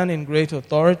 For a man in great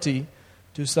authority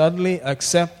to suddenly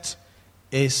accept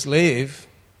a slave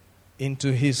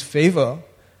into his favor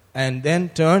and then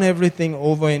turn everything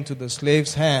over into the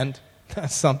slave's hand,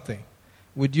 that's something.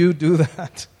 Would you do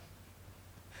that?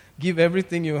 Give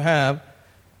everything you have,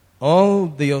 all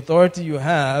the authority you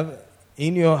have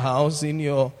in your house, in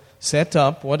your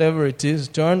setup, whatever it is,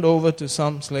 turned over to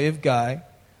some slave guy.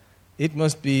 It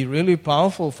must be really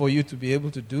powerful for you to be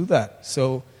able to do that.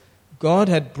 So God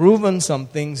had proven some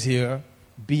things here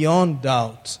beyond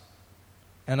doubt.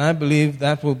 And I believe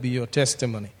that will be your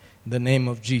testimony in the name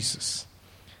of Jesus.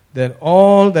 That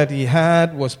all that he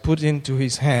had was put into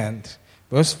his hand.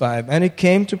 Verse 5, and it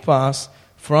came to pass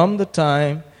from the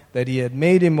time that he had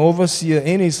made him overseer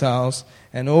in his house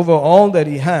and over all that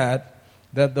he had,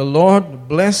 that the Lord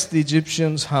blessed the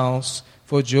Egyptian's house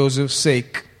for Joseph's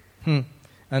sake.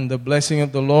 And the blessing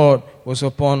of the Lord was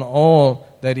upon all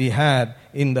that he had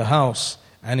in the house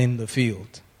and in the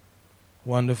field.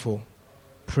 Wonderful.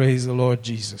 Praise the Lord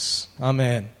Jesus.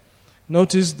 Amen.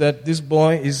 Notice that this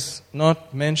boy is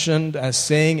not mentioned as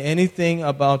saying anything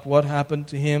about what happened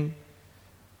to him.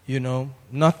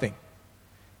 Nothing.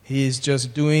 He is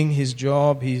just doing his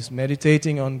job. He's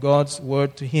meditating on God's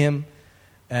word to him.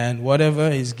 And whatever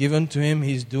is given to him,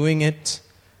 he's doing it.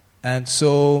 And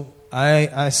so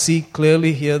I see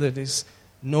clearly here that there's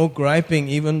no griping,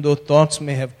 even though thoughts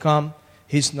may have come.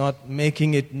 He's not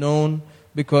making it known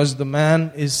because the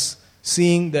man is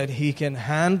seeing that he can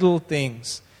handle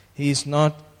things. He's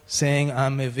not saying,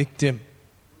 I'm a victim.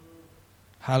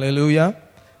 Hallelujah.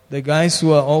 The guys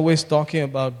who are always talking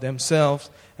about themselves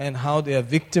and how they are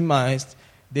victimized,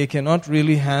 they cannot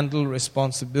really handle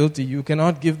responsibility. You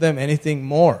cannot give them anything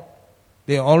more.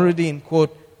 They are already, in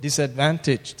quote,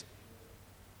 disadvantaged.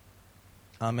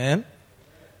 Amen.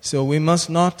 So we must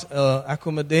not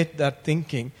accommodate that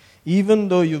thinking. Even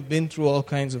though you've been through all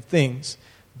kinds of things,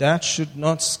 that should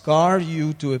not scar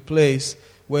you to a place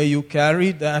where you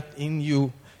carry that in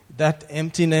you, that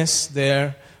emptiness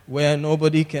there, where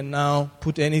nobody can now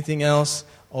put anything else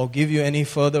or give you any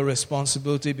further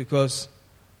responsibility because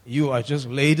you are just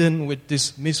laden with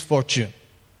this misfortune.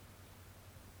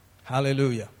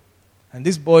 Hallelujah. And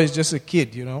this boy is just a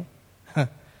kid, you know.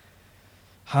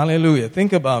 Hallelujah.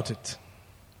 Think about it.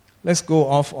 Let's go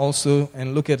off also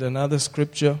and look at another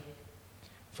scripture.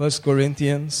 1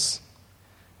 Corinthians.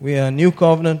 We are new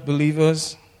covenant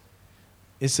believers.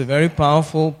 It's a very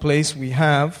powerful place we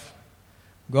have.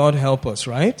 God help us,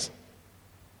 right?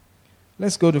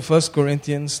 Let's go to 1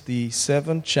 Corinthians, the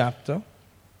 7th chapter.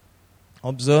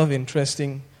 Observe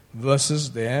interesting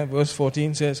verses there. Verse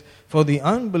 14 says, "For the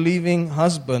unbelieving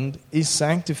husband is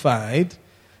sanctified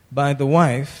by the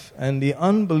wife, and the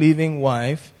unbelieving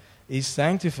wife is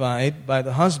sanctified by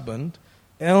the husband.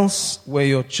 Else were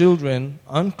your children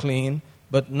unclean,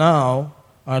 but now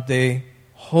are they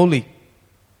holy."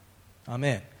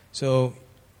 Amen. So,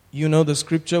 you know the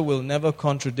scripture will never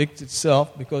contradict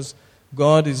itself because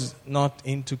God is not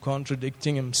into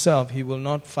contradicting himself. He will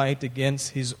not fight against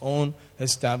his own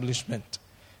establishment.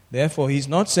 Therefore, he's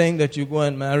not saying that you go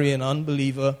and marry an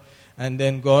unbeliever and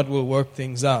then God will work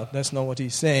things out. That's not what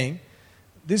he's saying.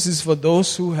 This is for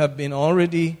those who have been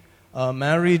already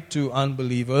married to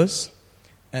unbelievers,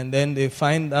 and then they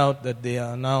find out that they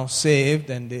are now saved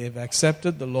and they have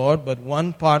accepted the Lord, but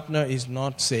one partner is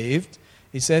not saved.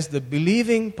 He says the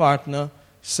believing partner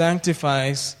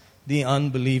sanctifies the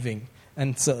unbelieving.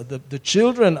 And so the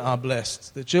children are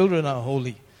blessed. The children are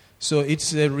holy. So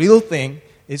it's a real thing.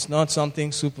 It's not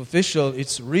something superficial.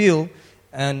 It's real.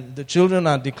 And the children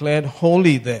are declared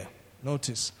holy there.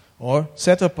 Notice. Or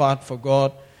set apart for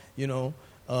God,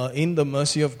 in the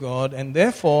mercy of God. And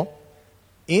therefore,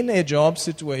 in a job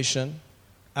situation,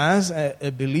 as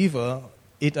a believer,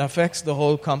 it affects the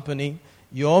whole company.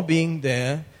 Your being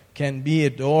there can be a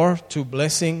door to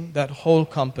blessing that whole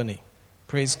company.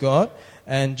 Praise God.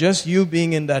 And just you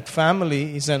being in that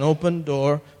family is an open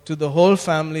door to the whole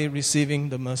family receiving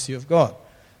the mercy of God.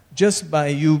 Just by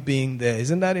you being there.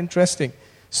 Isn't that interesting?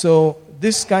 So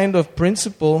this kind of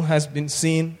principle has been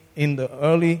seen in the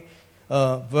early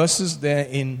verses there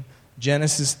in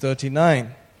Genesis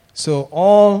 39. So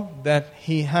all that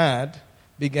he had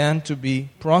began to be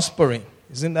prospering.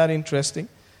 Isn't that interesting?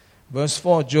 Verse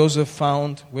 4, Joseph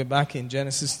found, we're back in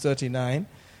Genesis 39,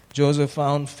 Joseph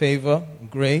found favor,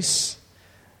 grace,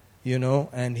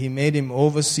 and he made him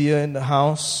overseer in the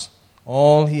house.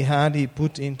 All he had, he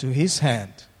put into his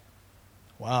hand.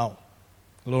 Wow.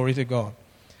 Glory to God.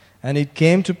 And it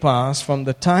came to pass from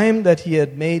the time that he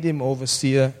had made him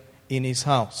overseer in his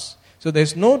house. So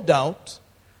there's no doubt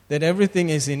that everything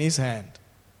is in his hand.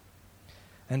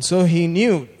 And so he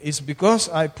knew, it's because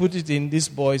I put it in this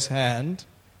boy's hand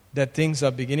that things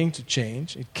are beginning to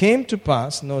change. It came to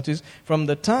pass, notice, from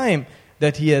the time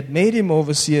that he had made him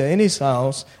overseer in his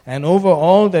house and over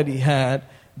all that he had,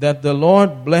 that the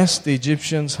Lord blessed the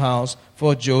Egyptian's house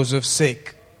for Joseph's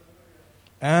sake.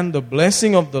 And the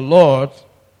blessing of the Lord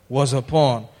was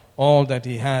upon all that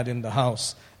he had in the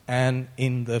house and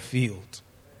in the field.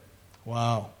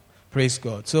 Wow. Praise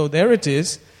God. So there it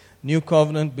is, new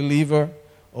covenant believer.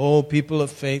 Oh, people of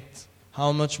faith,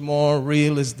 how much more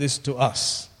real is this to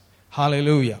us?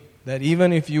 Hallelujah. That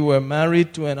even if you were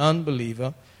married to an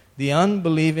unbeliever, the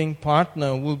unbelieving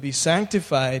partner will be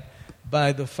sanctified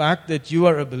by the fact that you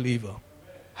are a believer.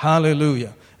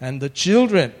 Hallelujah. And the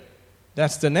children,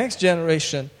 that's the next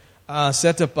generation, are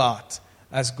set apart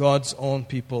as God's own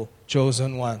people,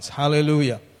 chosen ones.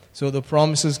 Hallelujah. So the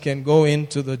promises can go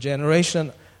into the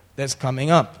generation that's coming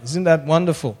up. Isn't that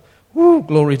wonderful? Woo,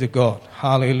 glory to God.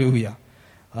 Hallelujah.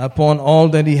 Upon all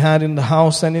that he had in the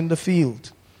house and in the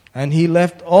field. And he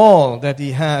left all that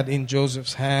he had in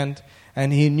Joseph's hand,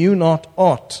 and he knew not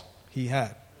aught he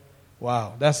had.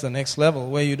 Wow, that's the next level,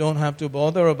 where you don't have to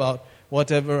bother about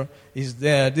whatever is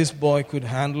there. This boy could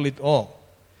handle it all.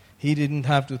 He didn't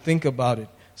have to think about it.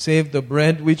 Save the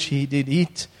bread which he did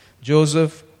eat,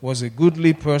 Joseph was a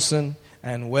goodly person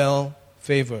and well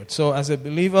favored. So as a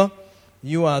believer,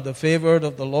 you are the favored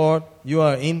of the Lord. You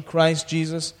are in Christ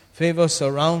Jesus. Favor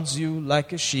surrounds you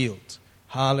like a shield.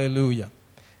 Hallelujah.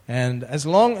 And as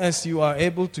long as you are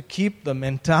able to keep the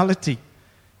mentality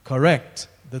correct,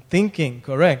 the thinking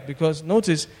correct, because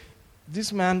notice,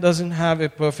 this man doesn't have a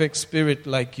perfect spirit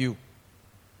like you.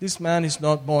 This man is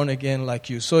not born again like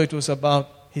you. So it was about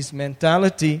his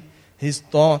mentality, his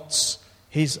thoughts,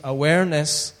 his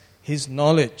awareness, his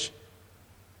knowledge.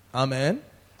 Amen.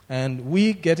 And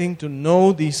we getting to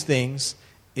know these things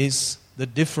is the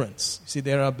difference. See,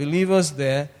 there are believers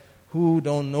there who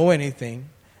don't know anything,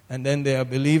 and then there are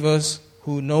believers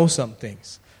who know some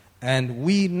things. And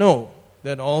we know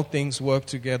that all things work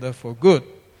together for good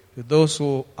to those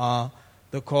who are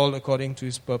the called according to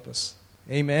his purpose.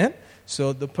 Amen?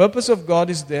 So the purpose of God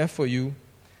is there for you.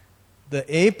 The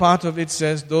A part of it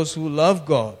says those who love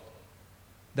God.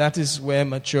 That is where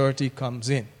maturity comes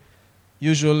in.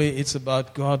 Usually it's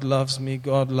about God loves me,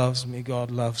 God loves me,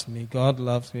 God loves me, God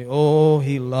loves me. Oh,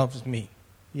 He loves me.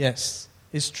 Yes,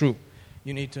 it's true.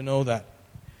 You need to know that.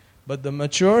 But the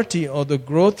maturity or the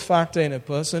growth factor in a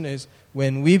person is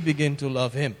when we begin to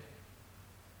love Him.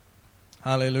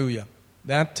 Hallelujah.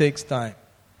 That takes time.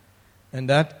 And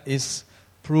that is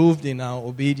proved in our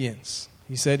obedience.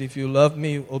 He said, if you love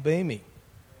me, obey me.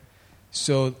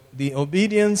 So the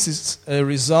obedience is a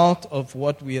result of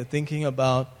what we are thinking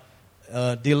about,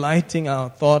 delighting our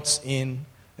thoughts in,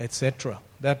 etc.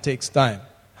 That takes time.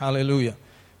 Hallelujah.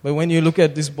 But when you look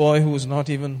at this boy who was not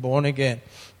even born again,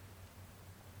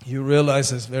 you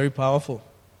realize it's very powerful.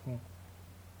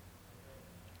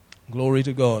 Glory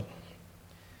to God.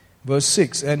 Verse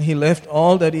 6, and he left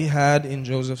all that he had in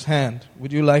Joseph's hand.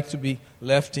 Would you like to be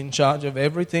left in charge of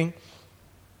everything?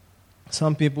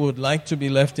 Some people would like to be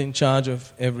left in charge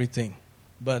of everything.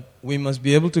 But we must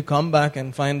be able to come back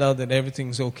and find out that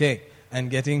everything's okay and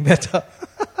getting better.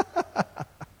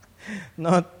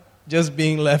 Not just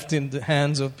being left in the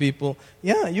hands of people.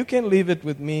 Yeah, you can leave it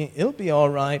with me. It'll be all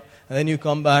right. And then you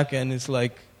come back and it's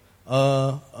like,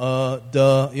 all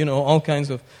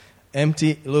kinds of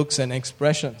empty looks and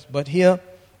expressions. But here,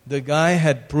 the guy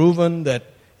had proven that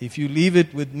if you leave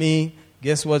it with me,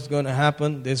 guess what's going to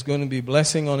happen? There's going to be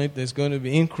blessing on it. There's going to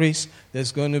be increase.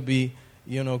 There's going to be,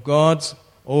 God's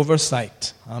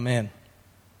oversight. Amen.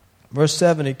 Verse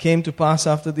 7, it came to pass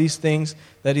after these things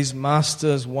that his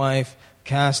master's wife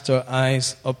cast her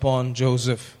eyes upon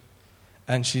Joseph.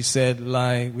 And she said,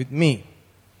 lie with me.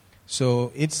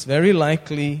 So it's very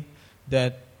likely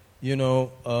that,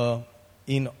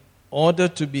 in order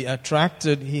to be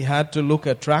attracted, he had to look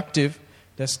attractive.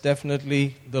 That's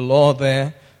definitely the law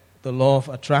there, the law of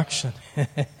attraction.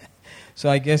 So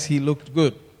I guess he looked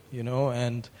good,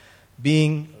 and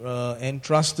being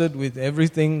entrusted with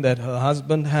everything that her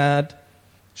husband had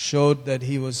showed that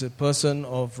he was a person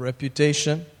of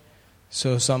reputation.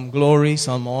 So some glory,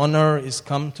 some honor is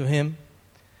come to him,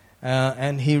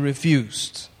 and he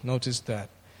refused. Notice that.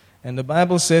 And the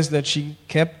Bible says that she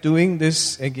kept doing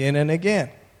this again and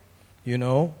again.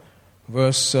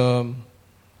 Verse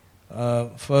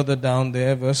further down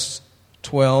there, verse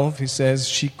 12, he says,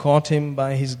 she caught him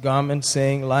by his garment,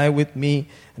 saying, lie with me.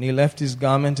 And he left his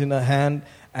garment in her hand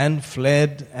and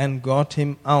fled and got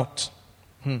him out.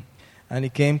 And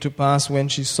it came to pass when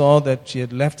she saw that she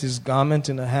had left his garment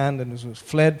in her hand and was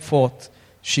fled forth,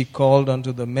 she called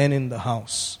unto the men in the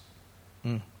house.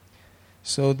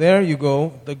 So there you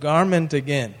go, the garment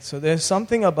again. So there's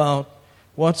something about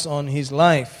what's on his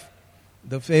life.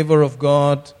 The favor of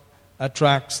God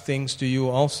attracts things to you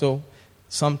also.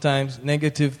 Sometimes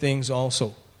negative things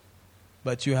also.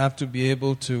 But you have to be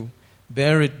able to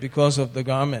bear it because of the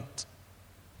garment.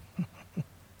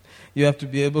 You have to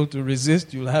be able to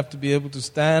resist. You'll have to be able to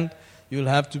stand. You'll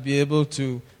have to be able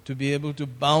to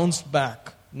bounce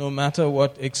back no matter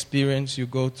what experience you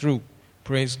go through.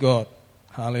 Praise God.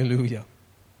 Hallelujah.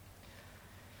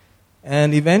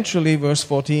 And eventually, verse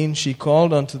 14, she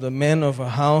called unto the men of her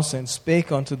house and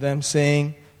spake unto them,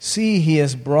 saying, see, he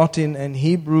has brought in an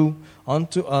Hebrew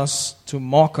unto us to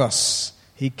mock us.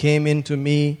 He came in to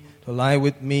me to lie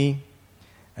with me,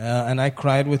 and I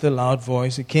cried with a loud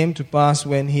voice. It came to pass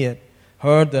when he had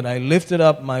heard that I lifted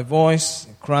up my voice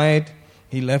and cried,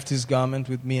 he left his garment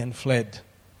with me and fled.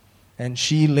 And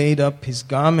she laid up his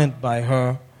garment by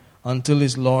her until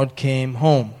his Lord came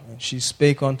home. And she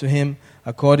spake unto him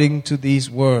according to these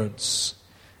words.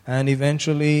 And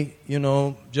eventually,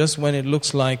 just when it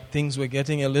looks like things were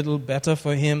getting a little better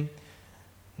for him,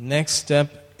 next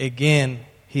step, again,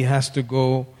 he has to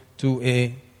go to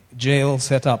a jail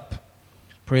setup.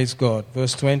 Praise God.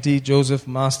 Verse 20, Joseph's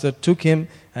master took him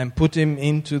and put him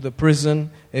into the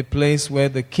prison, a place where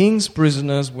the king's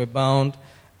prisoners were bound,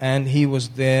 and he was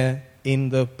there in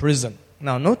the prison.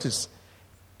 Now notice,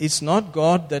 it's not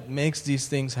God that makes these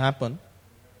things happen.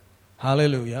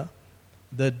 Hallelujah.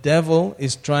 The devil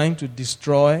is trying to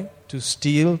destroy, to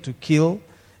steal, to kill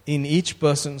in each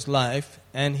person's life,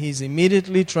 and he's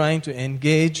immediately trying to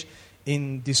engage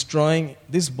in destroying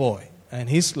this boy and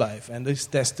his life and his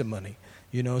testimony.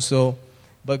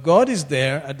 But God is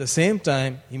there at the same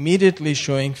time, immediately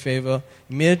showing favor,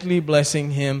 immediately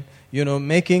blessing him,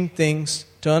 making things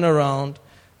turn around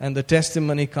and the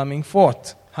testimony coming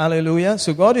forth. Hallelujah.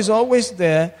 So God is always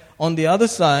there on the other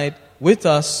side with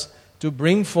us to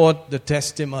bring forth the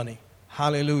testimony.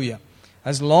 Hallelujah.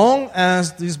 As long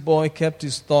as this boy kept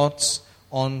his thoughts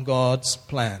on God's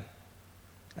plan.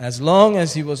 As long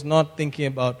as he was not thinking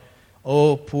about,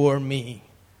 oh, poor me,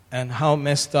 and how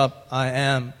messed up I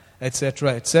am,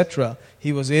 etc., etc.,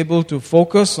 he was able to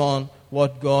focus on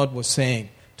what God was saying,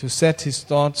 to set his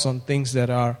thoughts on things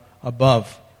that are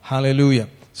above. Hallelujah.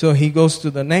 So he goes to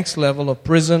the next level of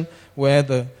prison where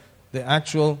the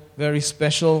actual very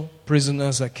special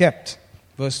prisoners are kept.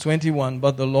 Verse 21,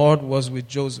 but the Lord was with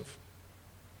Joseph.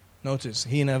 Notice,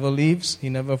 he never leaves, he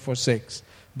never forsakes.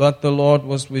 But the Lord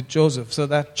was with Joseph. So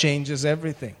that changes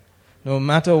everything. No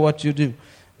matter what you do.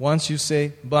 Once you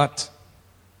say, but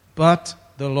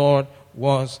the Lord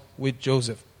was with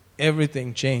Joseph,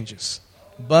 everything changes.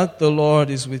 But the Lord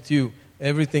is with you,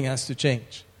 everything has to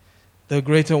change. The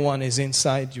greater one is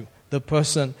inside you. The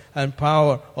person and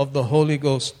power of the Holy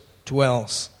Ghost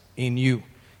dwells in you.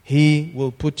 He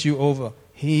will put you over.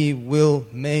 He will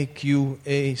make you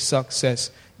a success.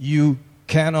 You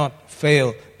cannot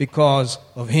fail because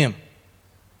of him.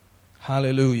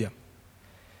 Hallelujah.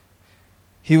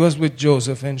 He was with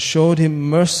Joseph and showed him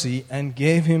mercy and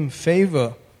gave him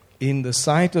favor in the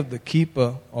sight of the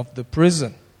keeper of the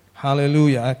prison.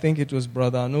 Hallelujah. I think it was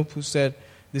Brother Anup who said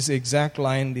this exact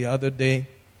line the other day.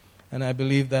 And I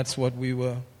believe that's what we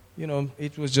were,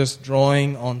 it was just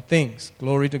drawing on things.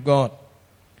 Glory to God.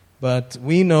 But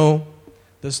we know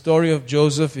the story of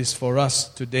Joseph is for us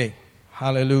today.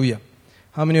 Hallelujah.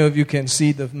 How many of you can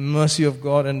see the mercy of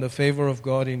God and the favor of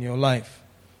God in your life?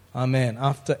 Amen.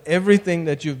 After everything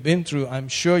that you've been through, I'm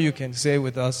sure you can say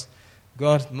with us,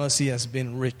 God's mercy has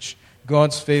been rich.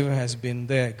 God's favor has been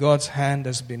there. God's hand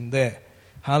has been there.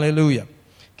 Hallelujah.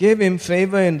 Gave him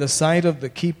favor in the sight of the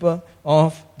keeper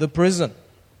of the prison.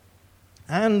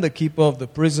 And the keeper of the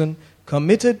prison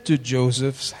committed to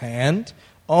Joseph's hand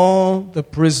all the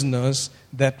prisoners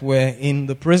that were in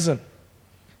the prison.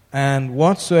 And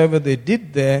whatsoever they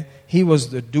did there, he was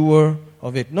the doer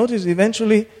of it. Notice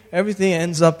eventually everything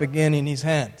ends up again in his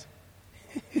hand.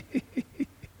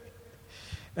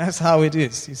 That's how it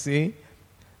is, you see.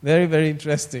 Very, very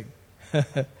interesting.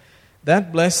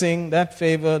 That blessing, that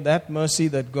favor, that mercy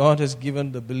that God has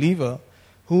given the believer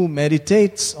who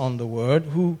meditates on the word,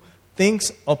 who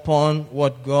thinks upon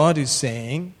what God is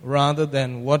saying rather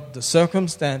than what the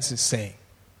circumstance is saying.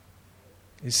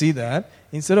 You see that?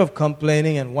 Instead of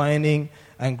complaining and whining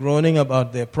and groaning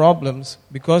about their problems,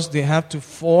 because they have to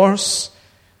force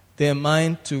their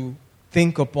mind to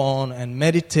think upon and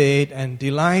meditate and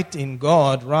delight in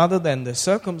God rather than the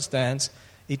circumstance,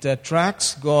 it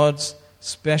attracts God's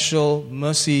special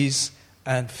mercies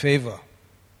and favor.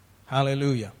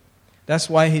 Hallelujah. That's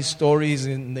why his story is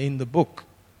in the book.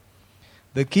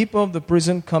 The keeper of the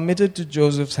prison committed to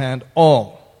Joseph's hand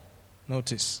all.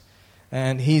 Notice.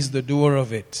 And he's the doer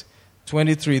of it.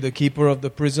 23, the keeper of the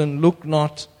prison looked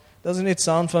not, doesn't it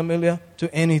sound familiar?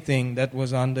 To anything that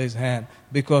was under his hand,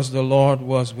 because the Lord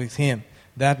was with him.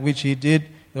 That which he did,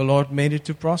 the Lord made it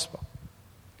to prosper.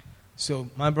 So,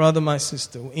 my brother, my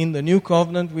sister, in the new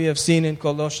covenant we have seen in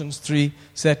Colossians 3,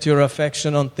 set your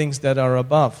affection on things that are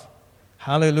above.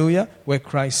 Hallelujah, where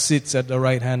Christ sits at the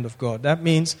right hand of God. That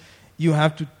means you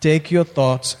have to take your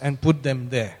thoughts and put them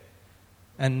there.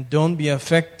 And don't be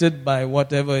affected by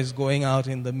whatever is going out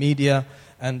in the media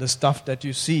and the stuff that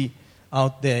you see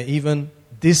out there. Even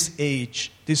this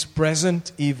age, this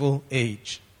present evil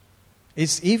age.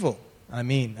 It's evil. I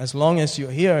mean, as long as you're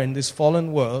here in this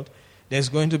fallen world, there's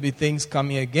going to be things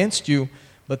coming against you.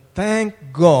 But thank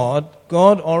God,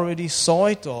 God already saw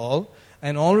it all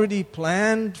and already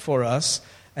planned for us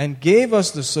and gave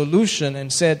us the solution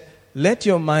and said, let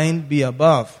your mind be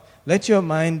above. Let your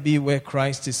mind be where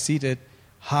Christ is seated,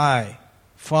 high,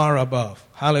 far above.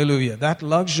 Hallelujah. That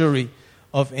luxury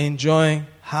of enjoying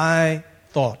high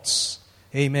thoughts.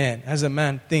 Amen. As a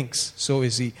man thinks, so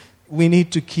is he. We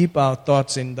need to keep our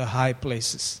thoughts in the high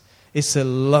places. It's a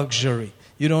luxury.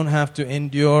 You don't have to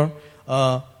endure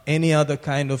any other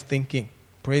kind of thinking.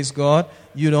 Praise God.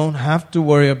 You don't have to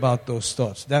worry about those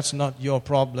thoughts. That's not your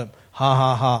problem. Ha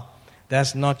ha ha.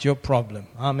 That's not your problem.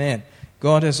 Amen.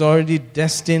 God has already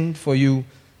destined for you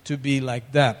to be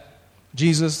like that.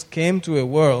 Jesus came to a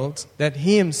world that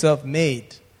he himself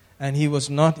made, and he was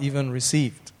not even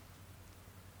received.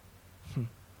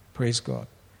 Praise God.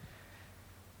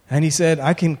 And he said,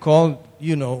 I can call,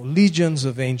 legions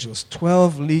of angels,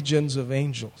 12 legions of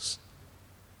angels.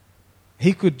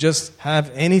 He could just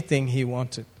have anything he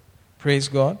wanted. Praise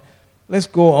God. Let's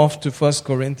go off to 1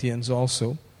 Corinthians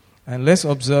also, and let's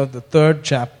observe the 3rd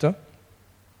chapter.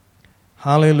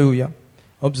 Hallelujah.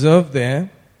 Observe there.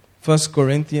 1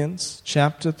 Corinthians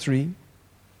chapter 3.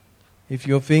 If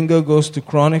your finger goes to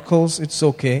Chronicles, it's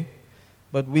okay.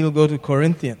 But we'll go to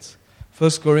Corinthians.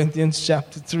 1 Corinthians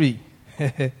chapter 3.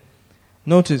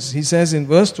 Notice, he says in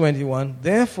verse 21,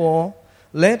 therefore,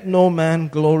 let no man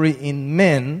glory in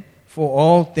men, for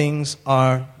all things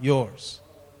are yours.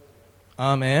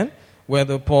 Amen.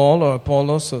 whether Paul or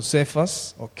Apollos or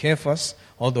Cephas or Cephas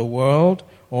or the world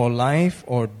or life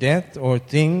or death or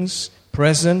things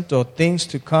present or things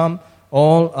to come,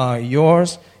 all are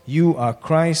yours. You are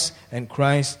Christ and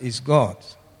Christ is God.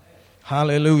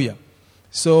 Hallelujah.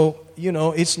 So,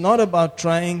 it's not about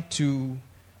trying to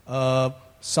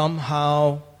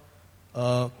somehow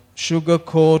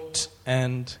sugarcoat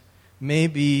and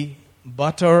maybe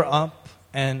butter up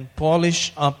and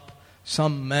polish up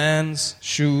some man's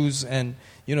shoes and,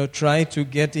 try to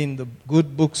get in the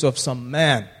good books of some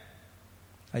man.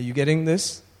 Are you getting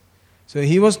this? So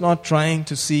he was not trying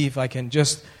to see if I can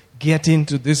just get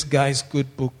into this guy's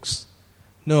good books.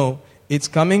 No, it's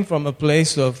coming from a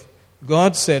place of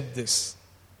God said this.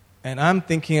 And I'm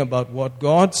thinking about what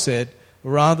God said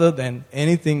rather than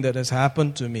anything that has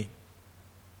happened to me.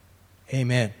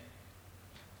 Amen.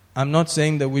 I'm not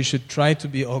saying that we should try to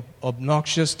be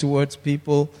obnoxious towards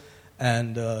people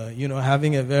and,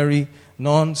 having a very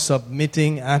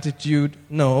non-submitting attitude.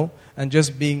 No. And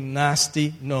just being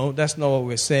nasty. No, that's not what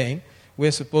we're saying.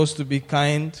 We're supposed to be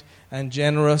kind and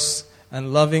generous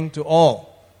and loving to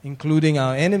all, including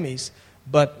our enemies.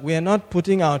 But we are not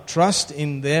putting our trust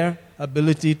in their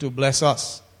ability to bless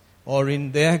us or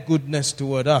in their goodness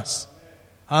toward us.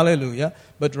 Hallelujah.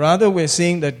 But rather we're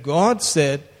saying that God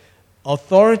said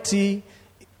authority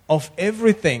of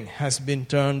everything has been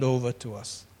turned over to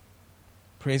us.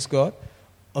 Praise God.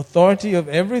 Authority of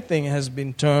everything has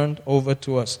been turned over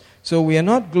to us. So we are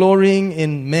not glorying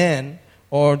in men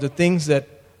or the things that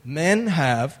men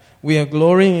have. We are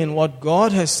glorying in what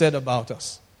God has said about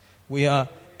us. We are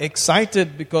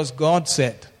excited because God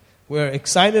said. We are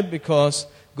excited because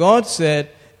God said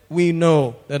we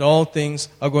know that all things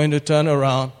are going to turn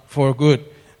around for good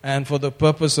and for the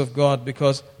purpose of God,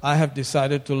 because I have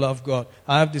decided to love God.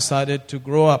 I have decided to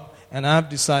grow up, and I have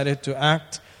decided to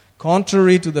act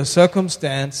contrary to the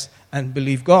circumstance and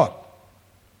believe God.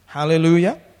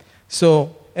 Hallelujah.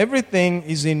 So everything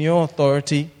is in your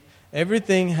authority.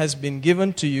 Everything has been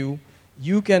given to you.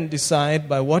 You can decide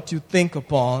by what you think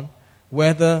upon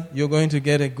whether you're going to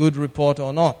get a good report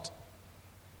or not.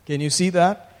 Can you see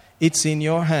that? It's in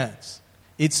your hands.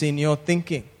 It's in your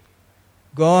thinking.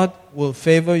 God will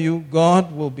favor you.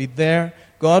 God will be there.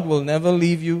 God will never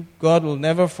leave you. God will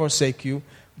never forsake you.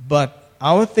 But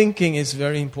our thinking is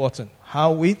very important.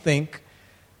 How we think,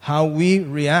 how we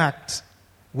react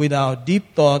with our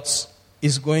deep thoughts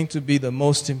is going to be the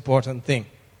most important thing.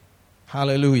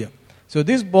 Hallelujah. So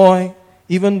this boy,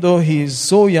 even though he is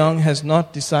so young, has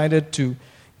not decided to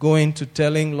go into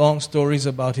telling long stories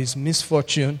about his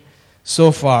misfortune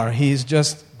so far. He is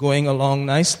just going along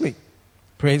nicely.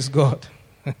 Praise God.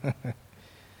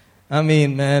 I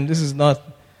mean, man, this is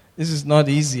not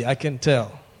easy, I can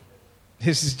tell.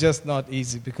 This is just not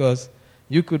easy, because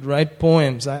you could write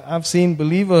poems. I've seen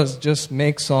believers just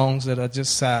make songs that are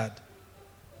just sad,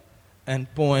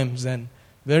 and poems and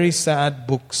very sad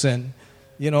books and,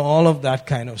 all of that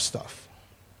kind of stuff.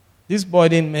 This boy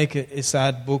didn't make a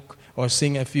sad book or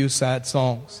sing a few sad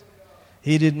songs.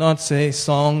 He did not say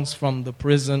songs from the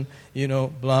prison,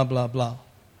 blah, blah, blah.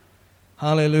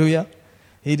 Hallelujah.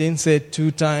 He didn't say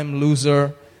two-time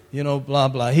loser, blah,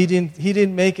 blah. He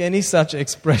didn't make any such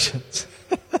expressions.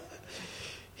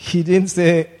 He didn't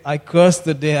say, I cursed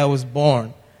the day I was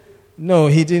born. No,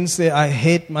 he didn't say, I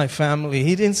hate my family.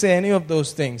 He didn't say any of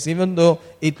those things, even though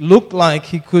it looked like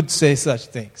he could say such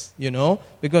things,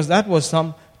 because that was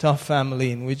some tough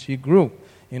family in which he grew.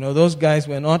 Those guys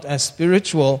were not as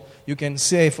spiritual. You can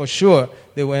say for sure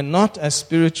they were not as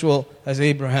spiritual as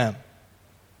Abraham.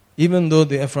 Even though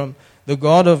they are from the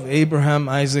God of Abraham,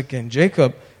 Isaac, and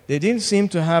Jacob, they didn't seem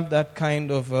to have that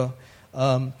kind of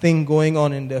thing going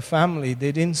on in their family.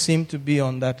 They didn't seem to be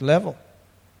on that level.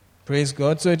 Praise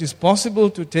God. So it is possible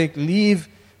to take leave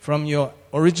from your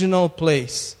original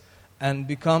place and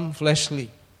become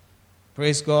fleshly.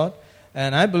 Praise God.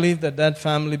 And I believe that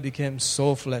family became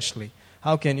so fleshly.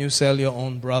 How can you sell your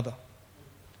own brother?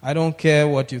 I don't care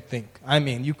what you think. I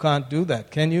mean, you can't do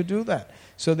that. Can you do that?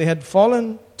 So they had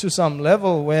fallen to some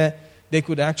level where they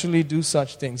could actually do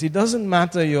such things. It doesn't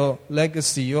matter your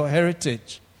legacy, your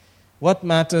heritage. What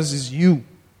matters is you.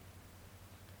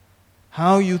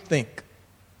 How you think.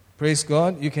 Praise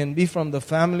God. You can be from the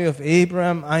family of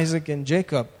Abraham, Isaac, and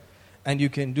Jacob, and you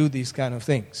can do these kind of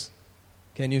things.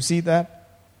 Can you see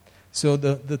that? So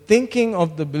the thinking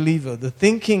of the believer, the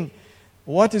thinking,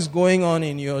 what is going on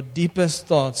in your deepest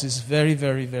thoughts is very,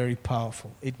 very, very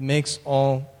powerful. It makes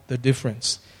all the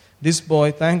difference. This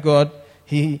boy, thank God,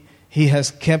 he has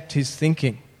kept his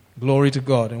thinking. Glory to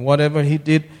God. And whatever he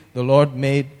did, the Lord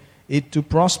made it to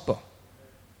prosper.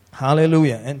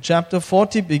 Hallelujah. And chapter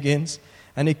 40 begins,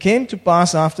 And it came to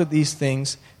pass after these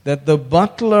things that the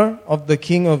butler of the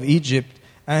king of Egypt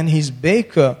and his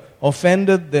baker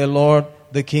offended their lord,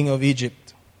 the king of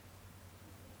Egypt.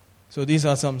 So these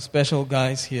are some special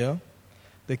guys here.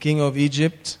 The king of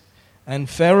Egypt. And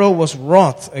Pharaoh was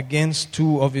wroth against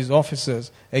 2 of his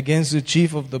officers, against the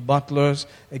chief of the butlers,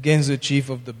 against the chief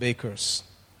of the bakers.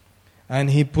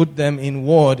 And he put them in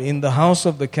ward in the house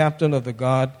of the captain of the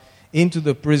guard, into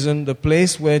the prison, the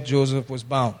place where Joseph was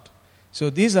bound. So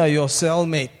these are your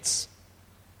cellmates.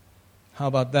 How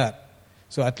about that?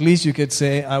 So at least you could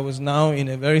say, I was now in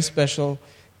a very special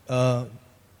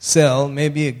cell,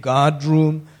 maybe a guard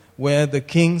room, where the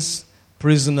king's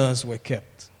prisoners were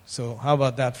kept. So how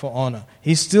about that for honor?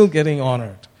 He's still getting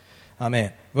honored.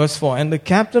 Amen. Verse 4, and the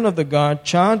captain of the guard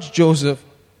charged Joseph,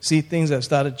 see, things have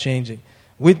started changing,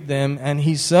 with them, and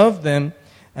he served them,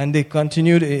 and they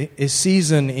continued a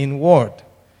season in ward.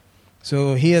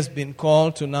 So he has been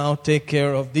called to now take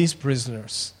care of these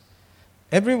prisoners.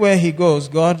 Everywhere he goes,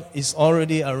 God is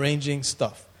already arranging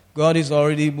stuff. God is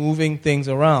already moving things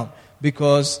around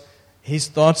because his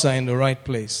thoughts are in the right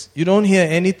place. You don't hear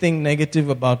anything negative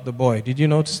about the boy. Did you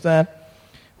notice that?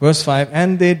 Verse 5,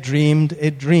 and they dreamed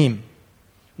a dream.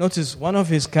 Notice one of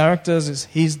his characters is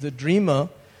he's the dreamer,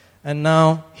 and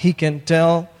now he can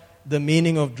tell the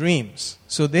meaning of dreams.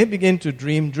 So they begin to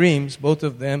dream dreams, both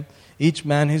of them, each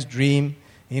man his dream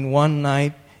in one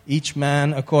night, each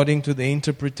man according to the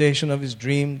interpretation of his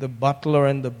dream, the butler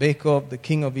and the baker of the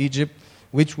king of Egypt,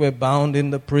 which were bound in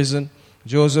the prison.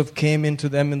 Joseph came into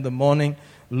them in the morning,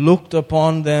 looked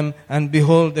upon them, and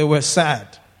behold, they were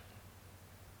sad.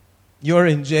 You're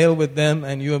in jail with them,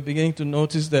 and you are beginning to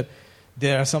notice that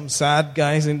there are some sad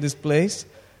guys in this place.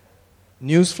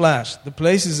 Newsflash, the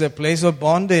place is a place of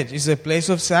bondage. It's a place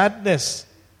of sadness.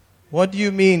 What do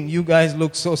you mean you guys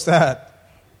look so sad?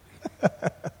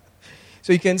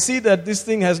 So you can see that this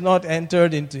thing has not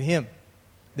entered into him.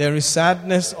 There is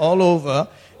sadness all over.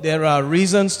 There are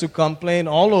reasons to complain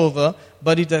all over,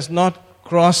 but it has not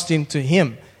crossed into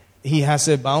him. He has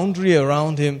a boundary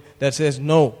around him that says,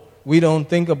 no, we don't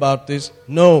think about this.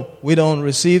 No, we don't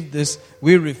receive this.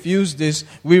 We refuse this.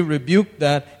 We rebuke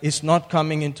that. It's not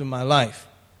coming into my life.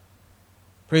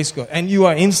 Praise God. And you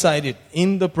are inside it,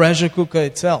 in the pressure cooker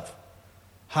itself.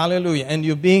 Hallelujah. And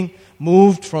you're being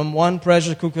moved from one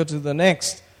pressure cooker to the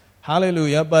next.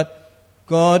 Hallelujah. But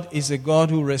God is a God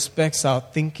who respects our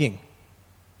thinking.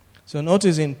 So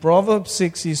notice in Proverbs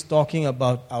 6, he's talking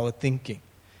about our thinking.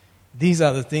 These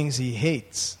are the things he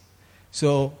hates.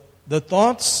 So the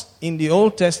thoughts in the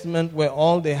Old Testament were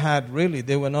all they had, really.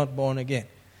 They were not born again.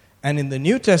 And in the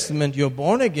New Testament, you're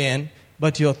born again,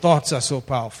 but your thoughts are so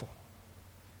powerful.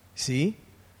 See?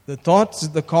 The thoughts is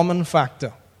the common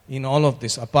factor in all of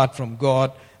this, apart from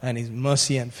God and his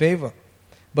mercy and favor.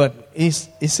 But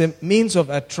it's a means of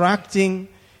attracting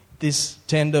this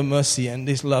tender mercy and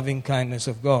this loving kindness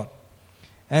of God.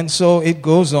 And so it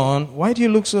goes on. Why do you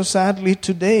look so sadly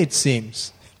today, it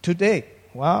seems? Today.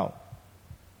 Wow.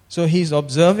 So he's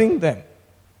observing them.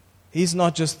 He's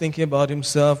not just thinking about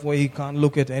himself where he can't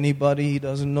look at anybody. He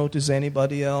doesn't notice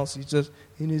anybody else. He's just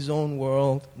in his own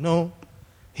world. No.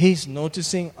 He's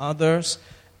noticing others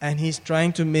and he's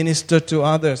trying to minister to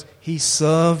others. He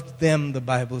served them, the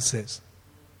Bible says.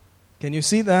 Can you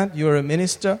see that? You're a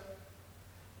minister.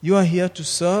 You are here to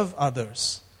serve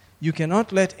others. You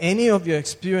cannot let any of your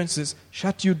experiences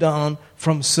shut you down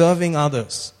from serving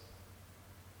others.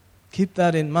 Keep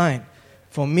that in mind.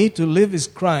 For me to live is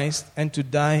Christ and to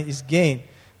die is gain.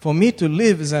 For me to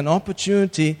live is an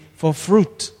opportunity for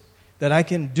fruit, that I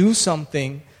can do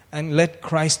something and let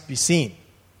Christ be seen.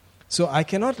 So I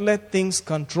cannot let things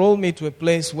control me to a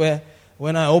place where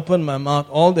when I open my mouth,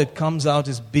 all that comes out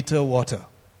is bitter water.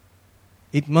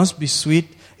 It must be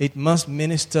sweet. It must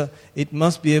minister. It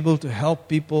must be able to help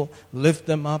people, lift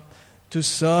them up, to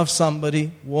serve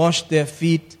somebody, wash their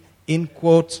feet, in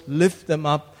quotes, lift them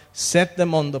up, set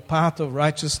them on the path of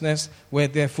righteousness where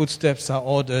their footsteps are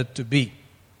ordered to be.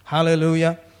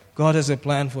 Hallelujah. God has a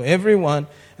plan for everyone,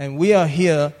 and we are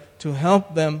here to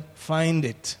help them find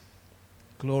it.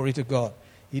 Glory to God.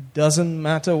 It doesn't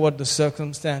matter what the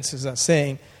circumstances are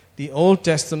saying. The Old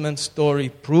Testament story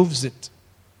proves it.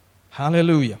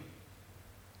 Hallelujah.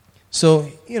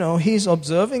 So, he's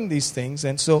observing these things,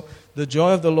 and so the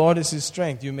joy of the Lord is his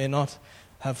strength. You may not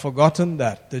have forgotten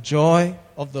that. The joy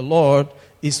of the Lord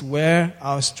is where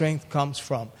our strength comes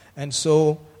from. And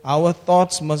so our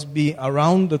thoughts must be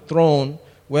around the throne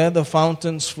where the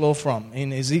fountains flow from.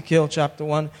 In Ezekiel chapter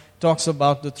 1, talks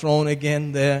about the throne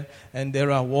again there, and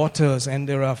there are waters and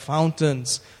there are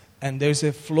fountains, and there's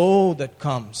a flow that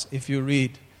comes if you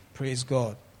read. Praise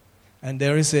God. And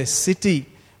there is a city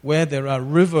where there are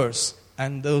rivers,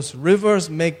 and those rivers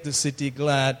make the city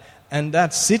glad, and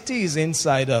that city is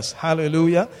inside us.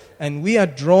 Hallelujah. And we are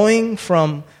drawing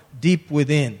from deep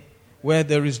within, where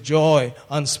there is joy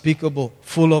unspeakable,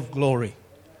 full of glory.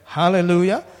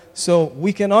 Hallelujah. So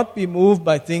we cannot be moved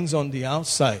by things on the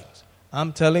outside.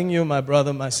 I'm telling you, my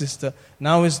brother, my sister,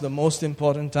 now is the most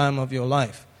important time of your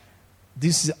life.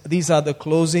 These are the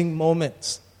closing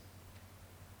moments.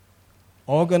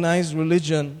 Organized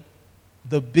religion,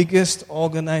 the biggest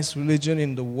organized religion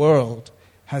in the world,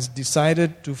 has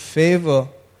decided to favor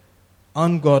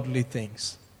ungodly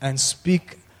things and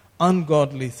speak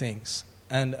ungodly things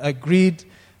and agreed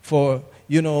for,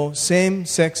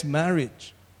 same-sex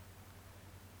marriage.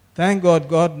 Thank God,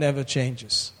 God never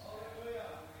changes.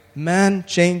 Man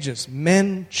changes,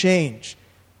 men change,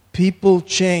 people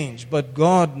change, but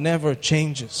God never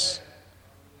changes.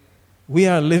 We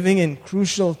are living in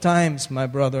crucial times, my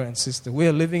brother and sister. We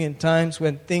are living in times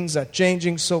when things are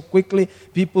changing so quickly,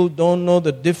 people don't know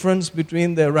the difference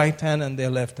between their right hand and their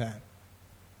left hand.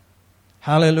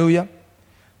 Hallelujah.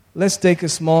 Let's take a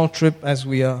small trip as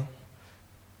we are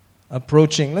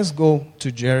approaching. Let's go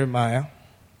to Jeremiah.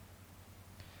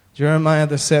 Jeremiah,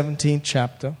 the 17th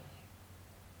chapter.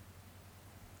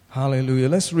 Hallelujah.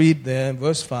 Let's read there in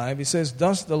verse 5. He says,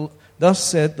 Thus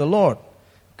said the Lord,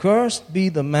 cursed be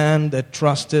the man that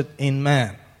trusted in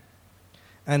man,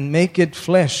 and maketh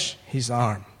flesh his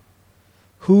arm,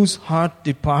 whose heart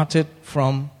departed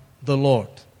from the Lord.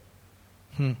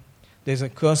 There's a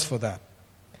curse for that.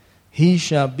 He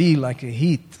shall be like a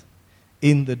heath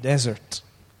in the desert,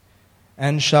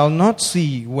 and shall not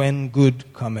see when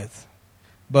good cometh,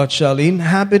 but shall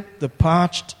inhabit the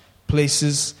parched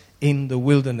places in the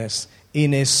wilderness,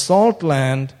 in a salt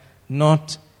land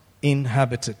not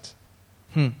inhabited.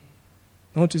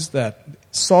 Notice that.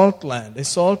 Salt land. A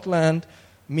salt land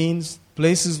means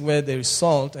places where there is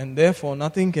salt, and therefore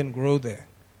nothing can grow there.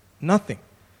 Nothing.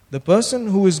 The person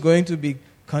who is going to be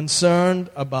concerned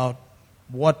about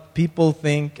what people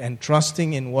think and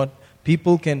trusting in what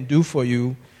people can do for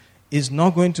you is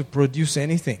not going to produce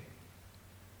anything.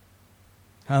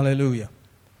 Hallelujah.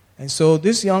 And so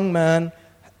this young man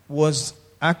was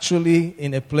actually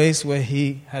in a place where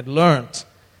he had learned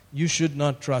you should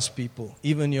not trust people,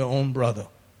 even your own brother.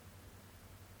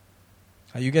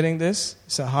 Are you getting this?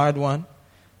 It's a hard one.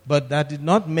 But that did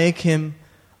not make him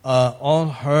all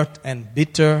hurt and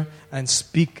bitter and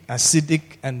speak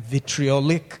acidic and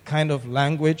vitriolic kind of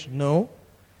language. No.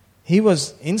 He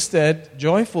was instead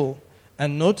joyful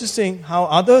and noticing how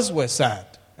others were sad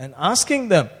and asking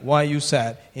them, why are you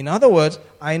sad? In other words,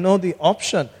 I know the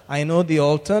option. I know the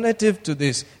alternative to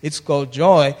this. It's called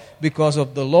joy because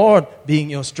of the Lord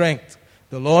being your strength.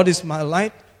 The Lord is my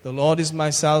light. The Lord is my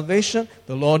salvation.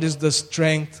 The Lord is the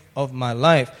strength of my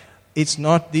life. It's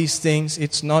not these things.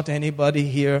 It's not anybody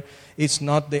here. It's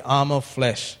not the arm of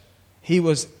flesh. He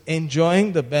was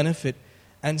enjoying the benefit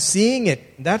and seeing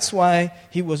it. That's why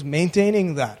he was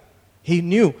maintaining that. He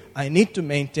knew, I need to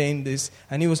maintain this.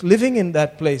 And he was living in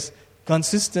that place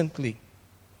consistently,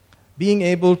 being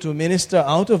able to minister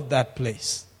out of that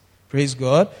place. Praise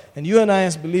God. And you and I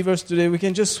as believers today, we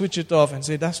can just switch it off and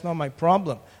say, that's not my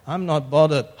problem. I'm not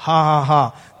bothered. Ha, ha,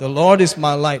 ha. The Lord is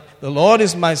my light. The Lord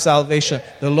is my salvation.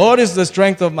 The Lord is the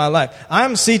strength of my life.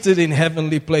 I'm seated in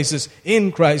heavenly places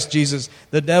in Christ Jesus.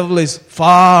 The devil is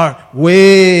far,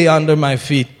 way under my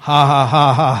feet. Ha, ha,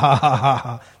 ha, ha, ha, ha, ha,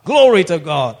 ha. Glory to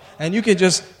God. And you can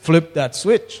just flip that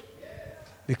switch.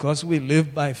 Because we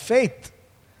live by faith.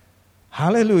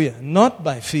 Hallelujah. Not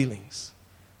by feelings.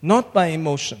 Not by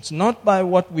emotions. Not by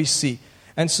what we see.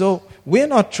 And so we're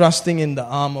not trusting in the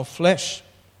arm of flesh.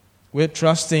 We're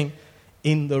trusting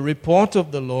in the report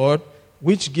of the Lord,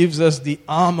 which gives us the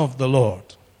arm of the Lord.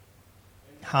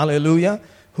 Hallelujah.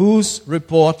 Whose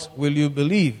report will you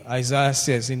believe? Isaiah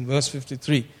says in verse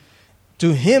 53.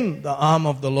 To him the arm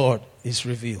of the Lord is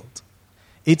revealed.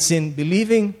 It's in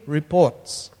believing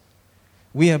reports.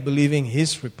 We are believing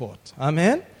his report.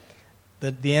 Amen?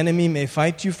 That the enemy may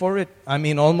fight you for it.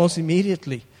 Almost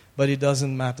immediately. But it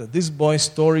doesn't matter. This boy's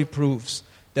story proves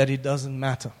that it doesn't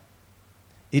matter.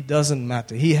 It doesn't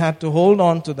matter. He had to hold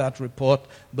on to that report,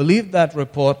 believe that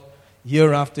report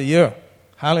year after year.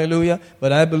 Hallelujah.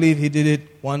 But I believe he did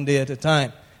it one day at a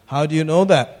time. How do you know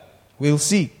that? We'll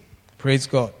see. Praise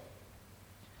God.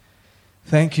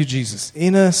 Thank you, Jesus.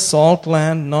 In a salt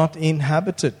land not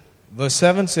inhabited. Verse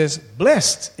 7 says,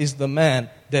 blessed is the man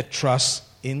that trusts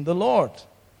in the Lord,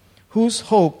 whose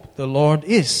hope the Lord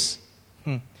is.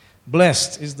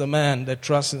 Blessed is the man that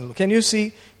trusts in the Lord. Can you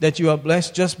see that you are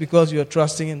blessed just because you are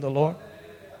trusting in the Lord?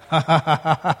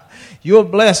 You're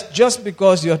blessed just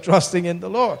because you are trusting in the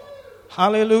Lord.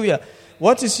 Hallelujah.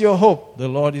 What is your hope? The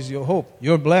Lord is your hope.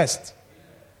 You're blessed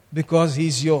because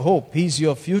He's your hope. He's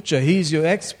your future. He's your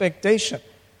expectation.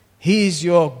 He is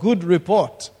your good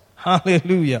report.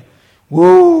 Hallelujah.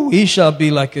 Woo! He shall be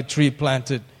like a tree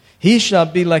planted. He shall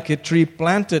be like a tree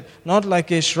planted, not like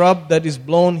a shrub that is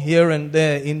blown here and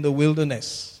there in the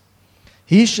wilderness.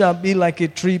 He shall be like a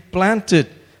tree planted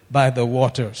by the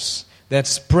waters, that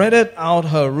spreadeth out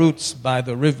her roots by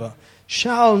the river,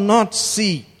 shall not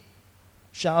see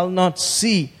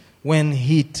when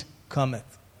heat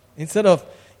cometh. Instead of,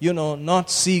 not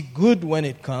see good when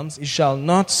it comes, it shall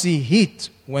not see heat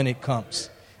when it comes.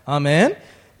 Amen?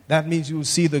 That means you will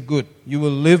see the good. You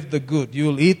will live the good. You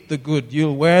will eat the good. You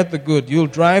will wear the good. You will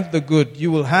drive the good.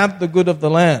 You will have the good of the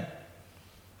land.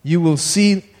 You will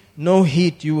see no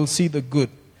heat. You will see the good.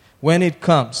 When it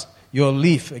comes, your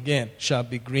leaf again shall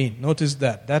be green. Notice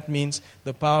that. That means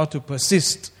the power to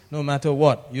persist no matter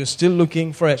what. You're still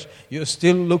looking fresh. You're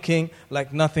still looking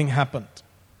like nothing happened.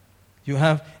 You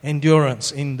have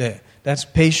endurance in there. That's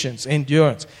patience,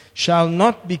 endurance. Shall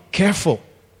not be careful.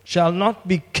 Shall not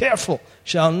be careful.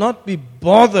 Shall not be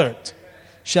bothered.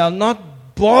 Shall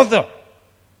not bother.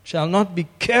 Shall not be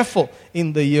careful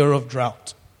in the year of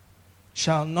drought.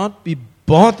 Shall not be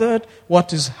bothered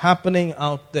what is happening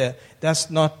out there. That's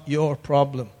not your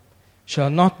problem. Shall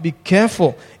not be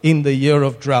careful in the year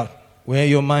of drought. Where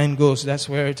your mind goes, that's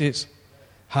where it is.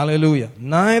 Hallelujah.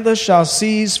 Neither shall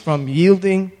cease from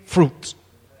yielding fruit.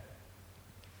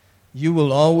 You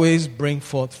will always bring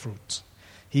forth fruit.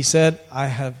 He said, I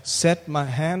have set my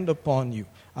hand upon you.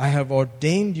 I have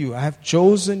ordained you. I have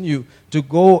chosen you to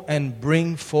go and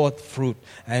bring forth fruit,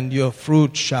 and your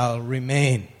fruit shall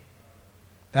remain.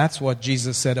 That's what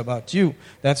Jesus said about you.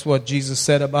 That's what Jesus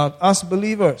said about us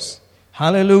believers.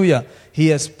 Hallelujah. He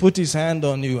has put His hand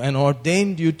on you and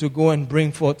ordained you to go and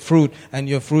bring forth fruit, and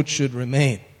your fruit should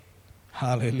remain.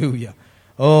 Hallelujah.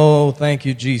 Oh, thank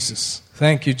you, Jesus.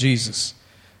 Thank you, Jesus.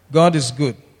 God is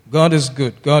good. God is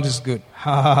good. God is good.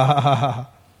 Ha ha ha ha ha.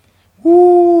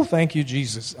 Woo, thank you,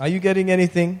 Jesus. Are you getting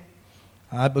anything?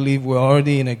 I believe we're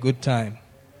already in a good time.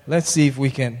 Let's see if we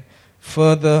can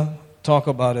further talk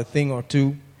about a thing or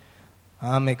two.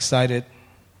 I'm excited.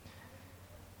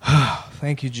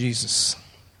 Thank you, Jesus.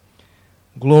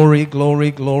 Glory,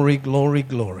 glory, glory, glory,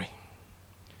 glory.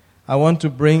 I want to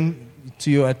bring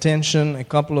to your attention a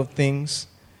couple of things.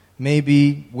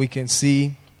 Maybe we can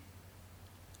see.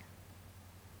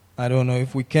 I don't know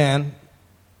if we can.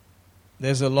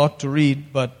 There's a lot to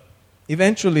read, but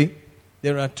eventually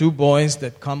there are two boys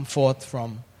that come forth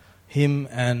from him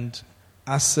and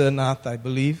Asenath, I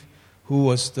believe, who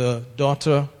was the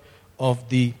daughter of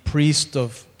the priest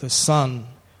of the sun,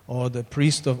 or the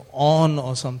priest of On,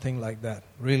 or something like that.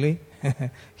 Really?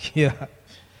 Yeah.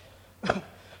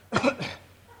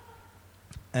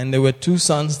 And there were two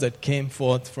sons that came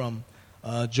forth from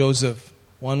Joseph.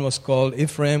 One was called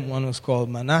Ephraim, one was called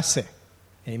Manasseh.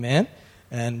 Amen?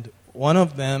 And one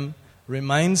of them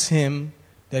reminds him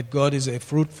that God is a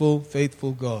fruitful,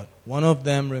 faithful God. One of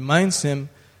them reminds him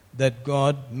that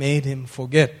God made him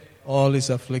forget all his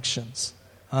afflictions.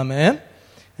 Amen?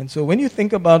 And so when you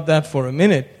think about that for a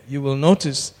minute, you will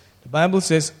notice the Bible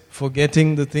says,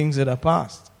 forgetting the things that are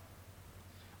past.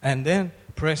 And then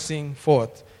pressing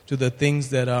forth to the things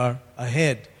that are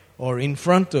ahead or in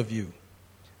front of you.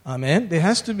 Amen? There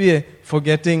has to be a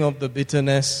forgetting of the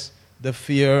bitterness, the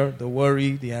fear, the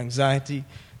worry, the anxiety,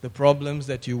 the problems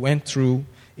that you went through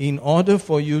in order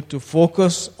for you to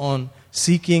focus on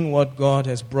seeking what God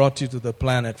has brought you to the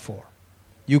planet for.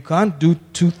 You can't do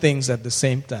two things at the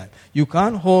same time. You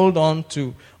can't hold on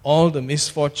to all the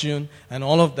misfortune and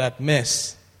all of that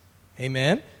mess.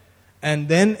 Amen? And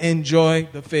then enjoy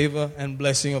the favor and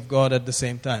blessing of God at the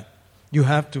same time. You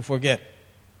have to forget.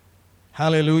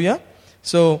 Hallelujah?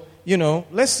 So,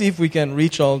 let's see if we can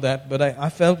reach all that. But I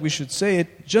felt we should say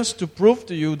it just to prove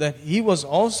to you that he was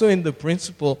also in the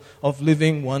principle of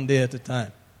living one day at a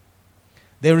time.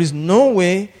 There is no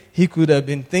way he could have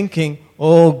been thinking,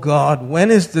 oh God,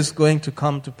 when is this going to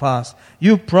come to pass?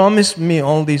 You promised me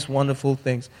all these wonderful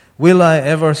things. Will I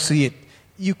ever see it?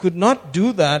 You could not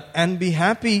do that and be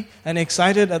happy and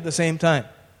excited at the same time.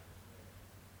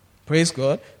 Praise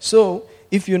God. So,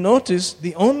 if you notice,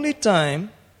 the only time,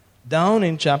 down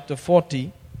in chapter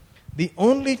 40, the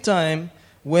only time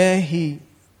where he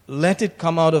let it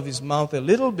come out of his mouth a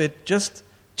little bit, just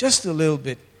a little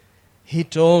bit, he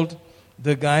told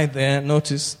the guy there,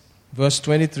 notice verse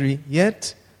 23,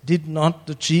 yet did not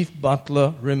the chief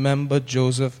butler remember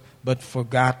Joseph, but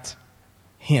forgot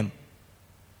him.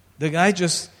 The guy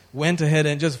just went ahead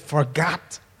and just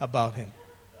forgot about him.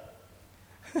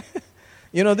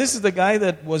 You know, this is the guy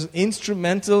that was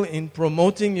instrumental in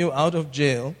promoting you out of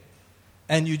jail,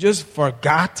 and you just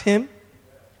forgot him.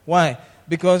 Why?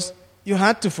 Because you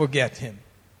had to forget him.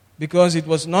 Because it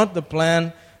was not the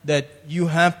plan that you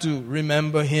have to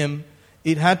remember him.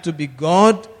 It had to be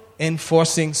God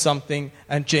enforcing something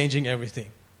and changing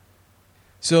everything.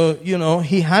 So, you know,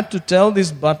 he had to tell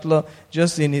this butler,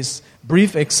 just in his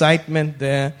brief excitement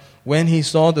there, when he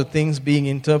saw the things being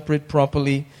interpreted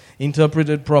properly,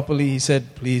 he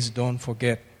said, please don't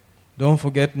forget. Don't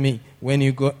forget me when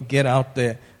you get out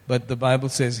there. But the Bible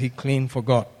says he clean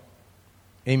forgot.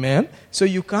 Amen? So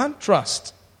you can't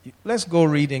trust. Let's go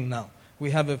reading now.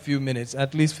 We have a few minutes,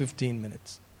 at least 15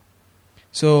 minutes.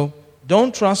 So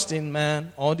don't trust in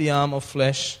man or the arm of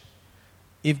flesh.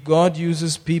 If God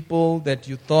uses people that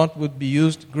you thought would be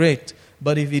used, great.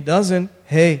 But if he doesn't,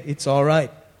 hey, it's all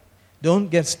right. Don't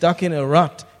get stuck in a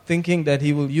rut thinking that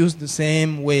he will use the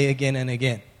same way again and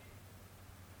again.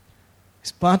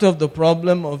 It's part of the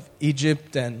problem of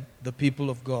Egypt and the people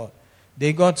of God.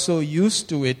 They got so used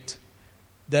to it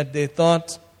that they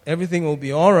thought everything will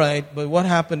be all right. But what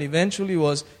happened eventually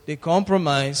was they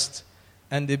compromised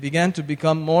and they began to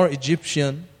become more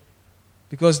Egyptian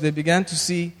because they began to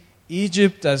see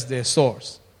Egypt as their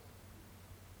source.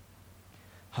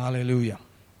 Hallelujah.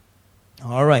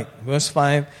 All right, verse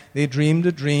 5, they dreamed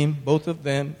a dream, both of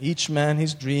them, each man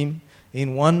his dream,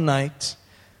 in one night.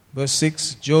 Verse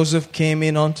 6, Joseph came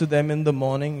in unto them in the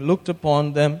morning, looked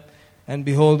upon them, and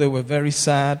behold, they were very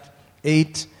sad.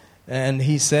 8, and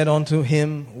he said unto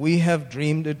him, we have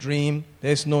dreamed a dream.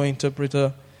 There's no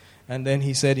interpreter. And then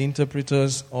he said,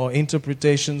 interpreters or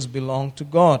interpretations belong to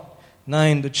God.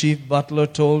 9, the chief butler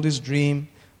told his dream.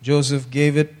 Joseph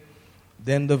gave it,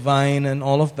 then the vine and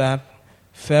all of that.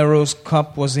 Pharaoh's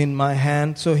cup was in my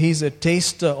hand. So he's a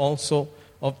taster also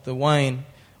of the wine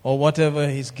or whatever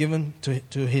he's given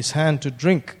to his hand to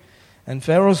drink. And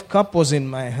Pharaoh's cup was in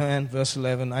my hand, verse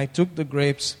 11. I took the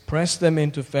grapes, pressed them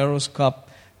into Pharaoh's cup,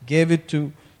 gave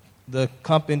the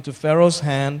cup into Pharaoh's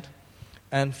hand.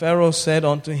 And Pharaoh said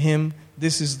unto him,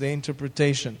 this is the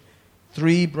interpretation.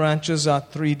 3 branches are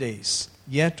 3 days.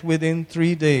 Yet within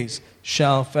 3 days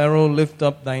shall Pharaoh lift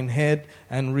up thine head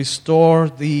and restore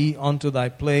thee unto thy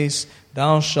place.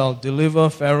 Thou shalt deliver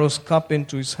Pharaoh's cup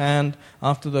into his hand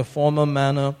after the former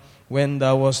manner when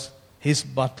thou wast his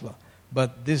butler.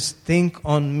 But this think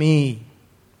on me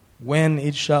when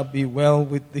it shall be well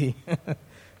with thee.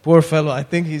 Poor fellow, I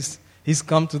think he's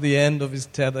come to the end of his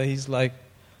tether. He's like,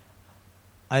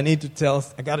 I got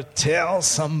to tell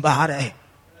somebody.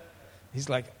 He's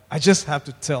like, I just have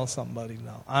to tell somebody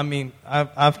now. I mean,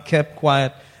 I've kept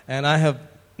quiet and I have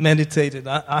meditated.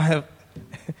 I have,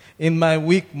 in my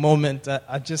weak moment,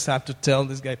 I just have to tell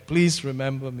this guy, please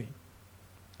remember me.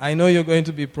 I know you're going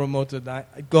to be promoted.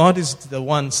 God is the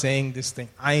one saying this thing.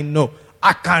 I know.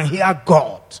 I can hear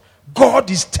God. God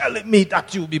is telling me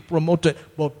that you'll be promoted.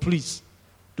 But please,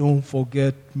 don't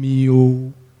forget me,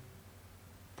 oh.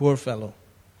 Poor fellow.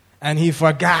 And he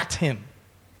forgot him.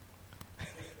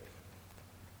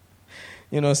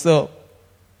 So,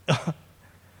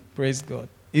 praise God.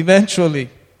 Eventually,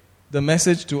 the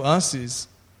message to us is,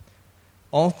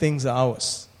 all things are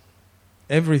ours.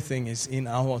 Everything is in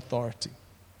our authority.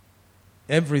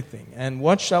 Everything. And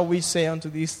what shall we say unto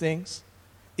these things?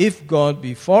 If God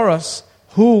be for us,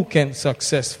 who can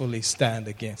successfully stand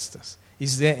against us?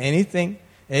 Is there anything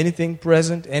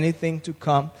present, anything to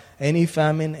come, any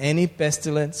famine, any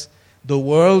pestilence, the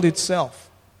world itself?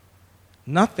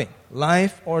 Nothing,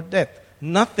 life or death.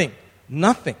 Nothing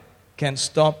can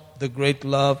stop the great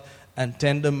love and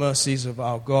tender mercies of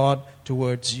our God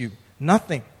towards you.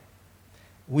 Nothing.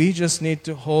 We just need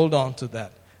to hold on to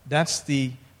that. That's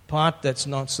the part that's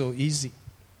not so easy.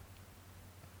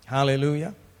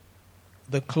 Hallelujah.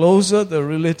 The closer the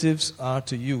relatives are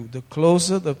to you, the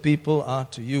closer the people are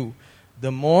to you,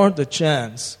 the more the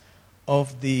chance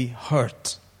of the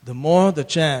hurt, the more the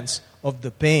chance of the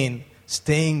pain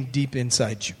staying deep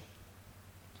inside you.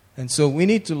 And so we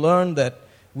need to learn that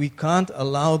we can't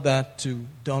allow that to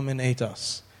dominate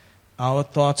us. Our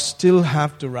thoughts still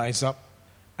have to rise up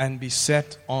and be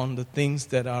set on the things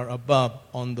that are above,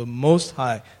 on the Most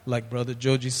High, like Brother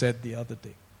Joji said the other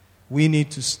day. We need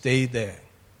to stay there.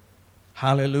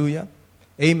 Hallelujah.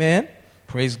 Amen.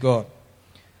 Praise God.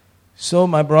 So,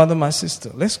 my brother, my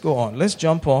sister, let's go on. Let's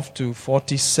jump off to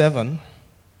 47.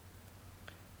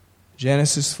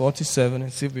 Genesis 47,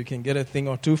 and see if we can get a thing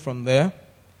or two from there.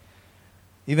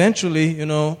 Eventually,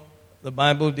 the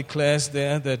Bible declares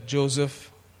there that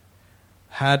Joseph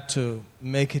had to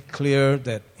make it clear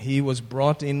that he was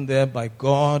brought in there by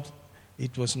God.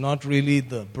 It was not really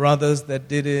the brothers that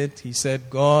did it. He said,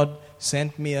 God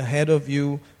sent me ahead of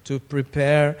you to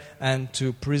prepare and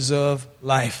to preserve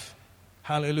life.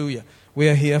 Hallelujah. We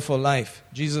are here for life.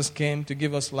 Jesus came to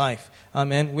give us life.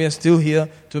 Amen. We are still here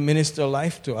to minister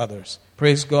life to others.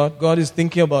 Praise God. God is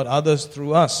thinking about others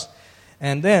through us.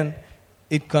 And then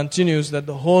it continues that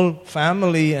the whole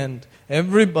family and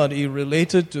everybody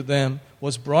related to them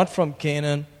was brought from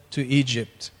Canaan to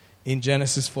Egypt in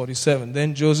Genesis 47.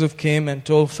 Then Joseph came and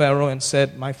told Pharaoh and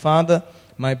said, "My father,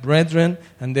 my brethren,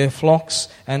 and their flocks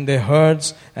and their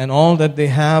herds and all that they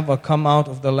have are come out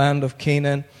of the land of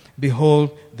Canaan.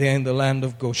 Behold, they are in the land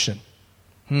of Goshen."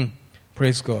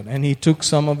 Praise God. And he took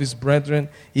some of his brethren,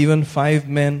 even 5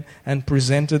 men, and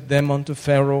presented them unto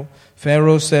Pharaoh.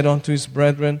 Pharaoh said unto his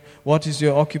brethren, "What is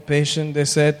your occupation?" They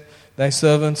said, "Thy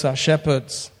servants are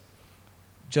shepherds,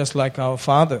 just like our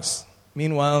fathers."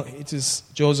 Meanwhile, it is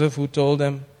Joseph who told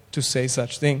them to say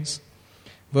such things.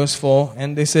 Verse 4,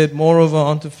 "And they said, Moreover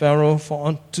unto Pharaoh,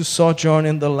 for to sojourn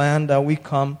in the land are we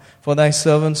come, for thy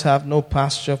servants have no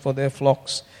pasture for their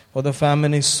flocks, for the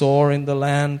famine is sore in the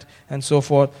land," and so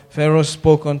forth. Pharaoh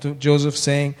spoke unto Joseph,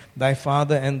 saying, "Thy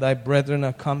father and thy brethren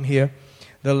are come here.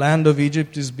 The land of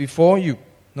Egypt is before you."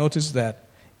 Notice that.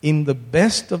 "In the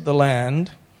best of the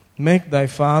land, make thy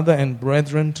father and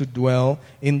brethren to dwell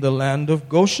in the land of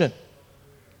Goshen."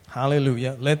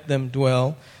 Hallelujah. "Let them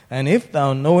dwell. And if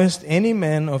thou knowest any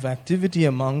man of activity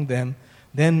among them,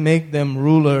 then make them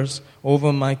rulers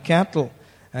over my cattle."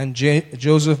 And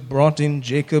Joseph brought in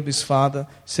Jacob his father,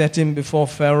 set him before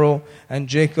Pharaoh, and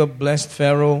Jacob blessed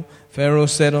Pharaoh. Pharaoh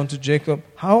said unto Jacob,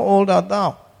 "How old art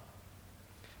thou?"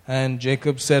 And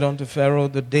Jacob said unto Pharaoh,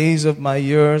 "The days of my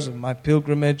years of my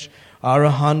pilgrimage are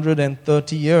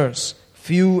 130 years.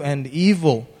 Few and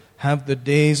evil have the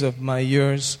days of my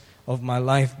years of my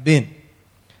life been,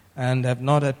 and have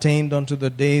not attained unto the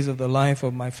days of the life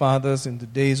of my fathers in the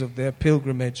days of their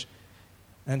pilgrimage,"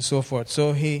 and so forth.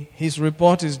 So his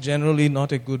report is generally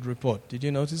not a good report. Did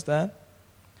you notice that?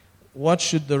 What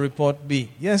should the report be?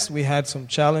 Yes, we had some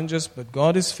challenges, but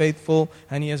God is faithful,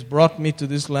 and He has brought me to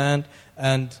this land,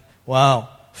 and wow,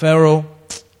 Pharaoh,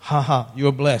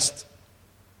 you're blessed.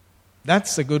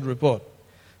 That's a good report.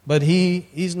 But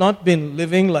he's not been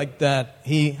living like that.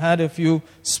 He had a few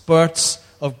spurts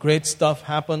of great stuff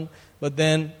happen, but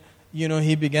then,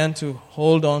 he began to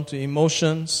hold on to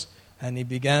emotions, and he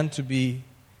began to be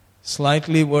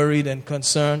slightly worried and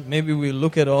concerned. Maybe we'll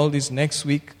look at all this next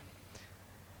week.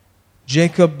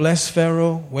 Jacob blessed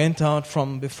Pharaoh, went out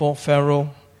from before Pharaoh.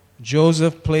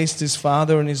 Joseph placed his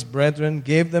father and his brethren,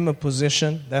 gave them a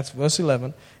position, that's verse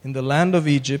 11, in the land of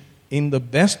Egypt, in the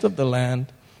best of the land,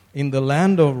 in the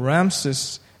land of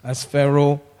Ramses, as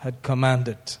Pharaoh had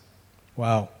commanded.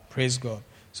 Wow, praise God.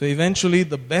 So eventually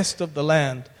the best of the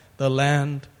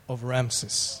land of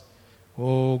Ramses.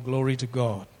 Oh, glory to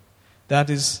God. That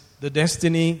is the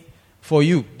destiny for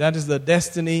you. That is the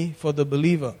destiny for the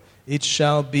believer. It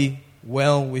shall be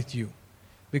well with you,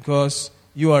 because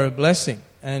you are a blessing,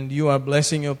 and you are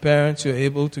blessing your parents. You're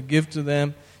able to give to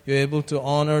them. You're able to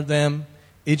honor them.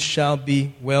 It shall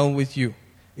be well with you.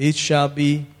 It shall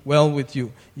be well with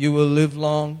you. You will live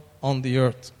long on the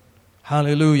earth.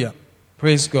 Hallelujah.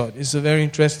 Praise God. It's a very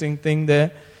interesting thing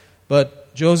there.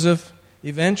 But Joseph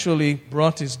eventually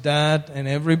brought his dad and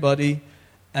everybody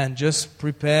and just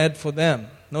prepared for them.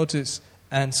 Notice,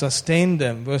 and sustained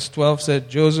them. Verse 12 said,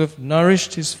 Joseph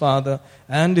nourished his father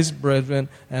and his brethren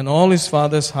and all his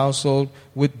father's household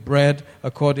with bread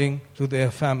according to their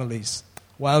families.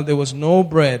 While there was no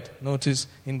bread, notice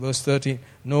in verse 13,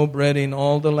 no bread in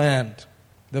all the land.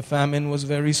 The famine was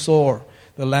very sore.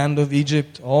 The land of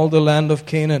Egypt, all the land of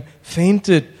Canaan,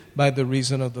 fainted by the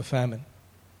reason of the famine.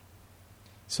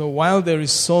 So while there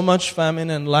is so much famine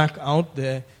and lack out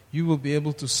there, you will be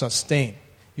able to sustain.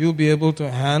 You'll be able to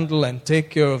handle and take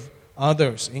care of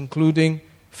others, including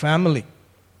family.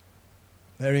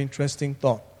 Very interesting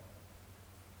thought.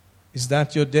 Is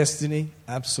that your destiny?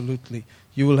 Absolutely.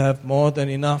 You will have more than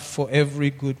enough for every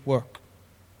good work.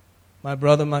 My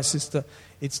brother, my sister,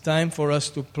 it's time for us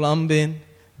to plumb in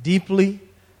deeply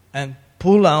and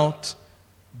pull out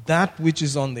that which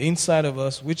is on the inside of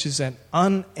us, which is an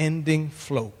unending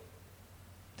flow.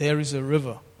 There is a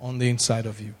river on the inside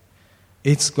of you.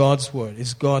 It's God's Word.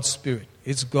 It's God's Spirit.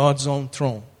 It's God's own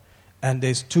throne. And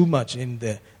there's too much in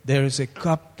there. There is a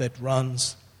cup that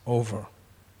runs over.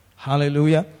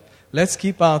 Hallelujah. Let's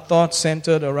keep our thoughts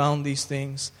centered around these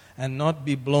things and not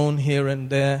be blown here and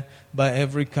there by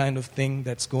every kind of thing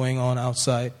that's going on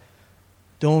outside.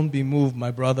 Don't be moved,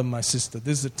 my brother, my sister.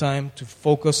 This is the time to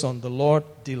focus on the Lord.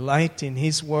 Delight in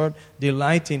His Word.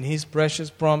 Delight in His precious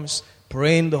promise.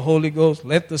 Pray in the Holy Ghost.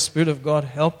 Let the Spirit of God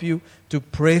help you to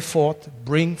pray forth,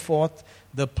 bring forth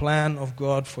the plan of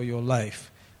God for your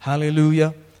life.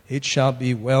 Hallelujah. It shall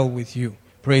be well with you.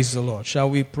 Praise the Lord. Shall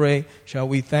we pray? Shall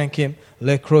we thank Him?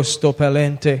 Le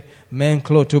crostopelente,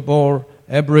 menclotubor,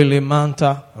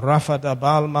 ebrilimanta, rafada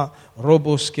balma,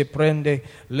 robos que prende,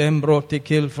 lembro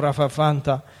tekil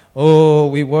frafafanta. Oh,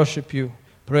 we worship you.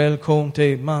 Prel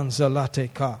conte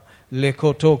manzalate ka.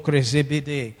 Lekoto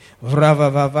krezibide,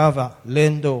 vravavavava,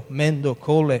 lendo, mendo,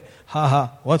 kole, haha.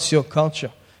 What's your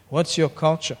culture? What's your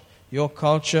culture? Your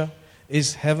culture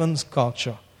is heaven's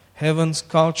culture. Heaven's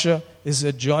culture is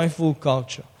a joyful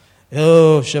culture.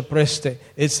 Oh, shepreste,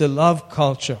 it's a love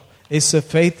culture. It's a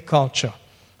faith culture.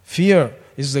 Fear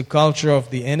is the culture of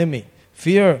the enemy.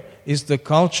 Fear is the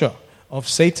culture of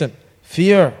Satan.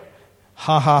 Fear,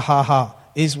 ha ha ha ha,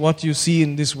 is what you see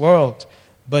in this world.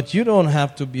 But you don't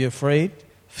have to be afraid.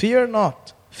 Fear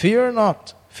not, fear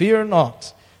not, fear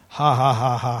not. Ha ha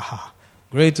ha ha ha.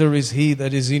 Greater is He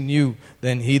that is in you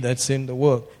than he that's in the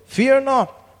world. Fear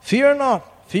not, fear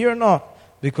not, fear not.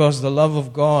 Because the love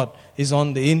of God is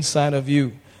on the inside of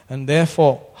you. And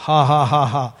therefore, ha ha ha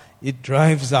ha, it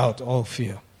drives out all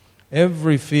fear.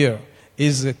 Every fear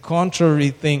is a contrary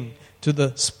thing to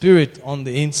the spirit on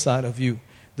the inside of you.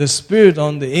 The spirit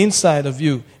on the inside of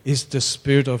you is the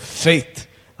spirit of faith.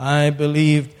 I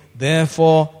believed,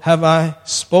 therefore have I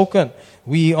spoken.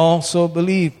 We also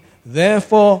believe,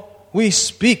 therefore we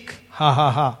speak. Ha ha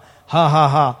ha, ha ha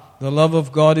ha. The love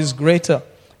of God is greater.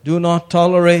 Do not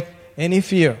tolerate any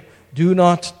fear. Do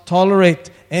not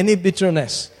tolerate any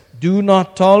bitterness. Do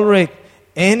not tolerate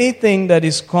anything that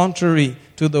is contrary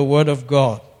to the Word of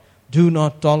God. Do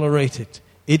not tolerate it.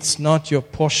 It's not your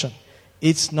portion.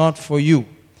 It's not for you.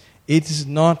 It is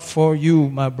not for you,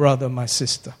 my brother, my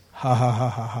sister. Ha ha ha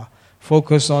ha ha.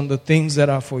 Focus on the things that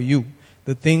are for you,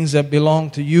 the things that belong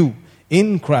to you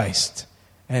in Christ,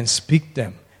 and speak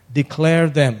them, declare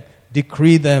them,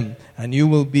 decree them, and you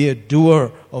will be a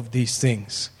doer of these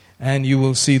things. And you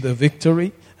will see the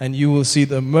victory, and you will see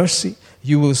the mercy,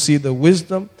 you will see the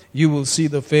wisdom, you will see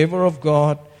the favor of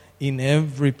God in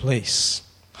every place.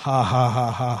 Ha ha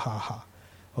ha ha ha ha.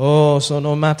 Oh, so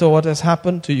no matter what has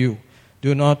happened to you,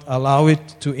 do not allow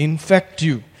it to infect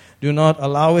you. Do not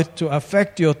allow it to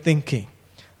affect your thinking.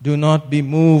 Do not be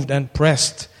moved and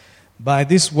pressed by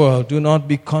this world. Do not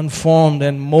be conformed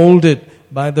and molded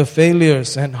by the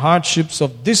failures and hardships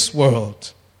of this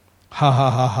world. Ha ha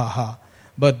ha ha ha.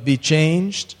 But be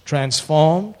changed,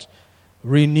 transformed,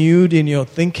 renewed in your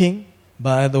thinking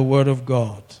by the Word of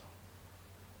God.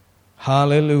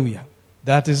 Hallelujah.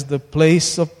 That is the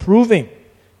place of proving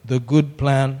the good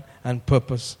plan and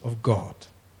purpose of God.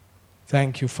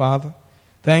 Thank you, Father.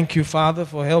 Thank you, Father,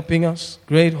 for helping us.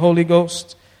 Great Holy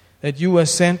Ghost, that you were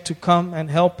sent to come and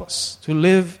help us to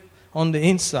live on the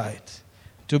inside,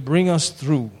 to bring us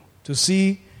through, to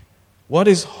see what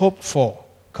is hoped for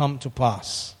come to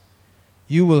pass.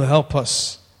 You will help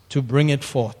us to bring it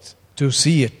forth, to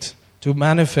see it, to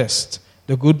manifest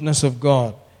the goodness of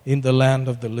God in the land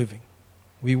of the living.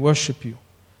 We worship you.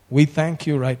 We thank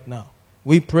you right now.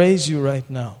 We praise you right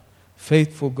now.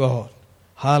 Faithful God.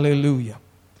 Hallelujah.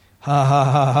 Ha ha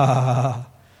ha ha ha.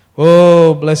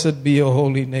 Oh, blessed be your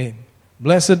holy name.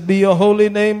 Blessed be your holy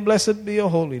name. Blessed be your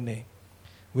holy name.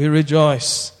 We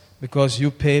rejoice because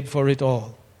you paid for it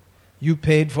all. You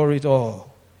paid for it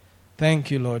all.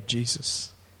 Thank you, Lord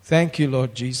Jesus. Thank you,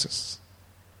 Lord Jesus.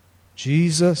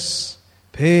 Jesus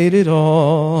paid it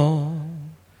all.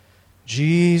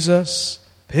 Jesus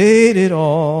paid it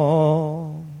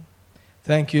all.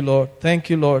 Thank you, Lord. Thank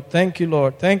you, Lord. Thank you,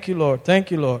 Lord. Thank you, Lord. Thank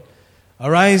you, Lord.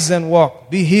 Arise and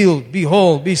walk. Be healed. Be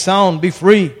whole. Be sound. Be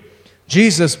free.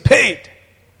 Jesus paid.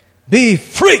 Be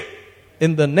free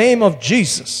in the name of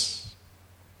Jesus.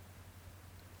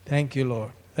 Thank you,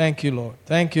 Lord. Thank you, Lord.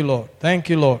 Thank you, Lord. Thank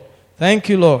you, Lord. Thank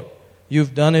you, Lord.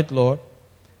 You've done it, Lord.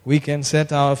 We can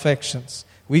set our affections.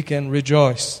 We can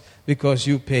rejoice because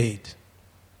you paid.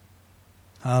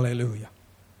 Hallelujah.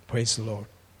 Praise the Lord.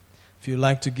 If you'd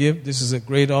like to give, this is a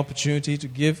great opportunity to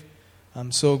give.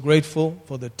 I'm so grateful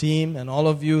for the team and all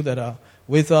of you that are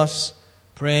with us,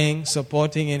 praying,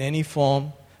 supporting in any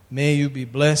form. May you be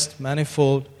blessed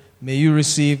manifold. May you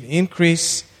receive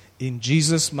increase in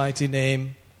Jesus' mighty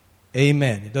name.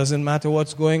 Amen. It doesn't matter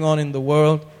what's going on in the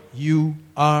world. You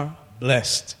are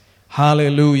blessed.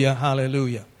 Hallelujah,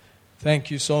 hallelujah. Thank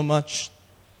you so much.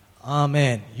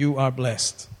 Amen. You are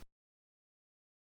blessed.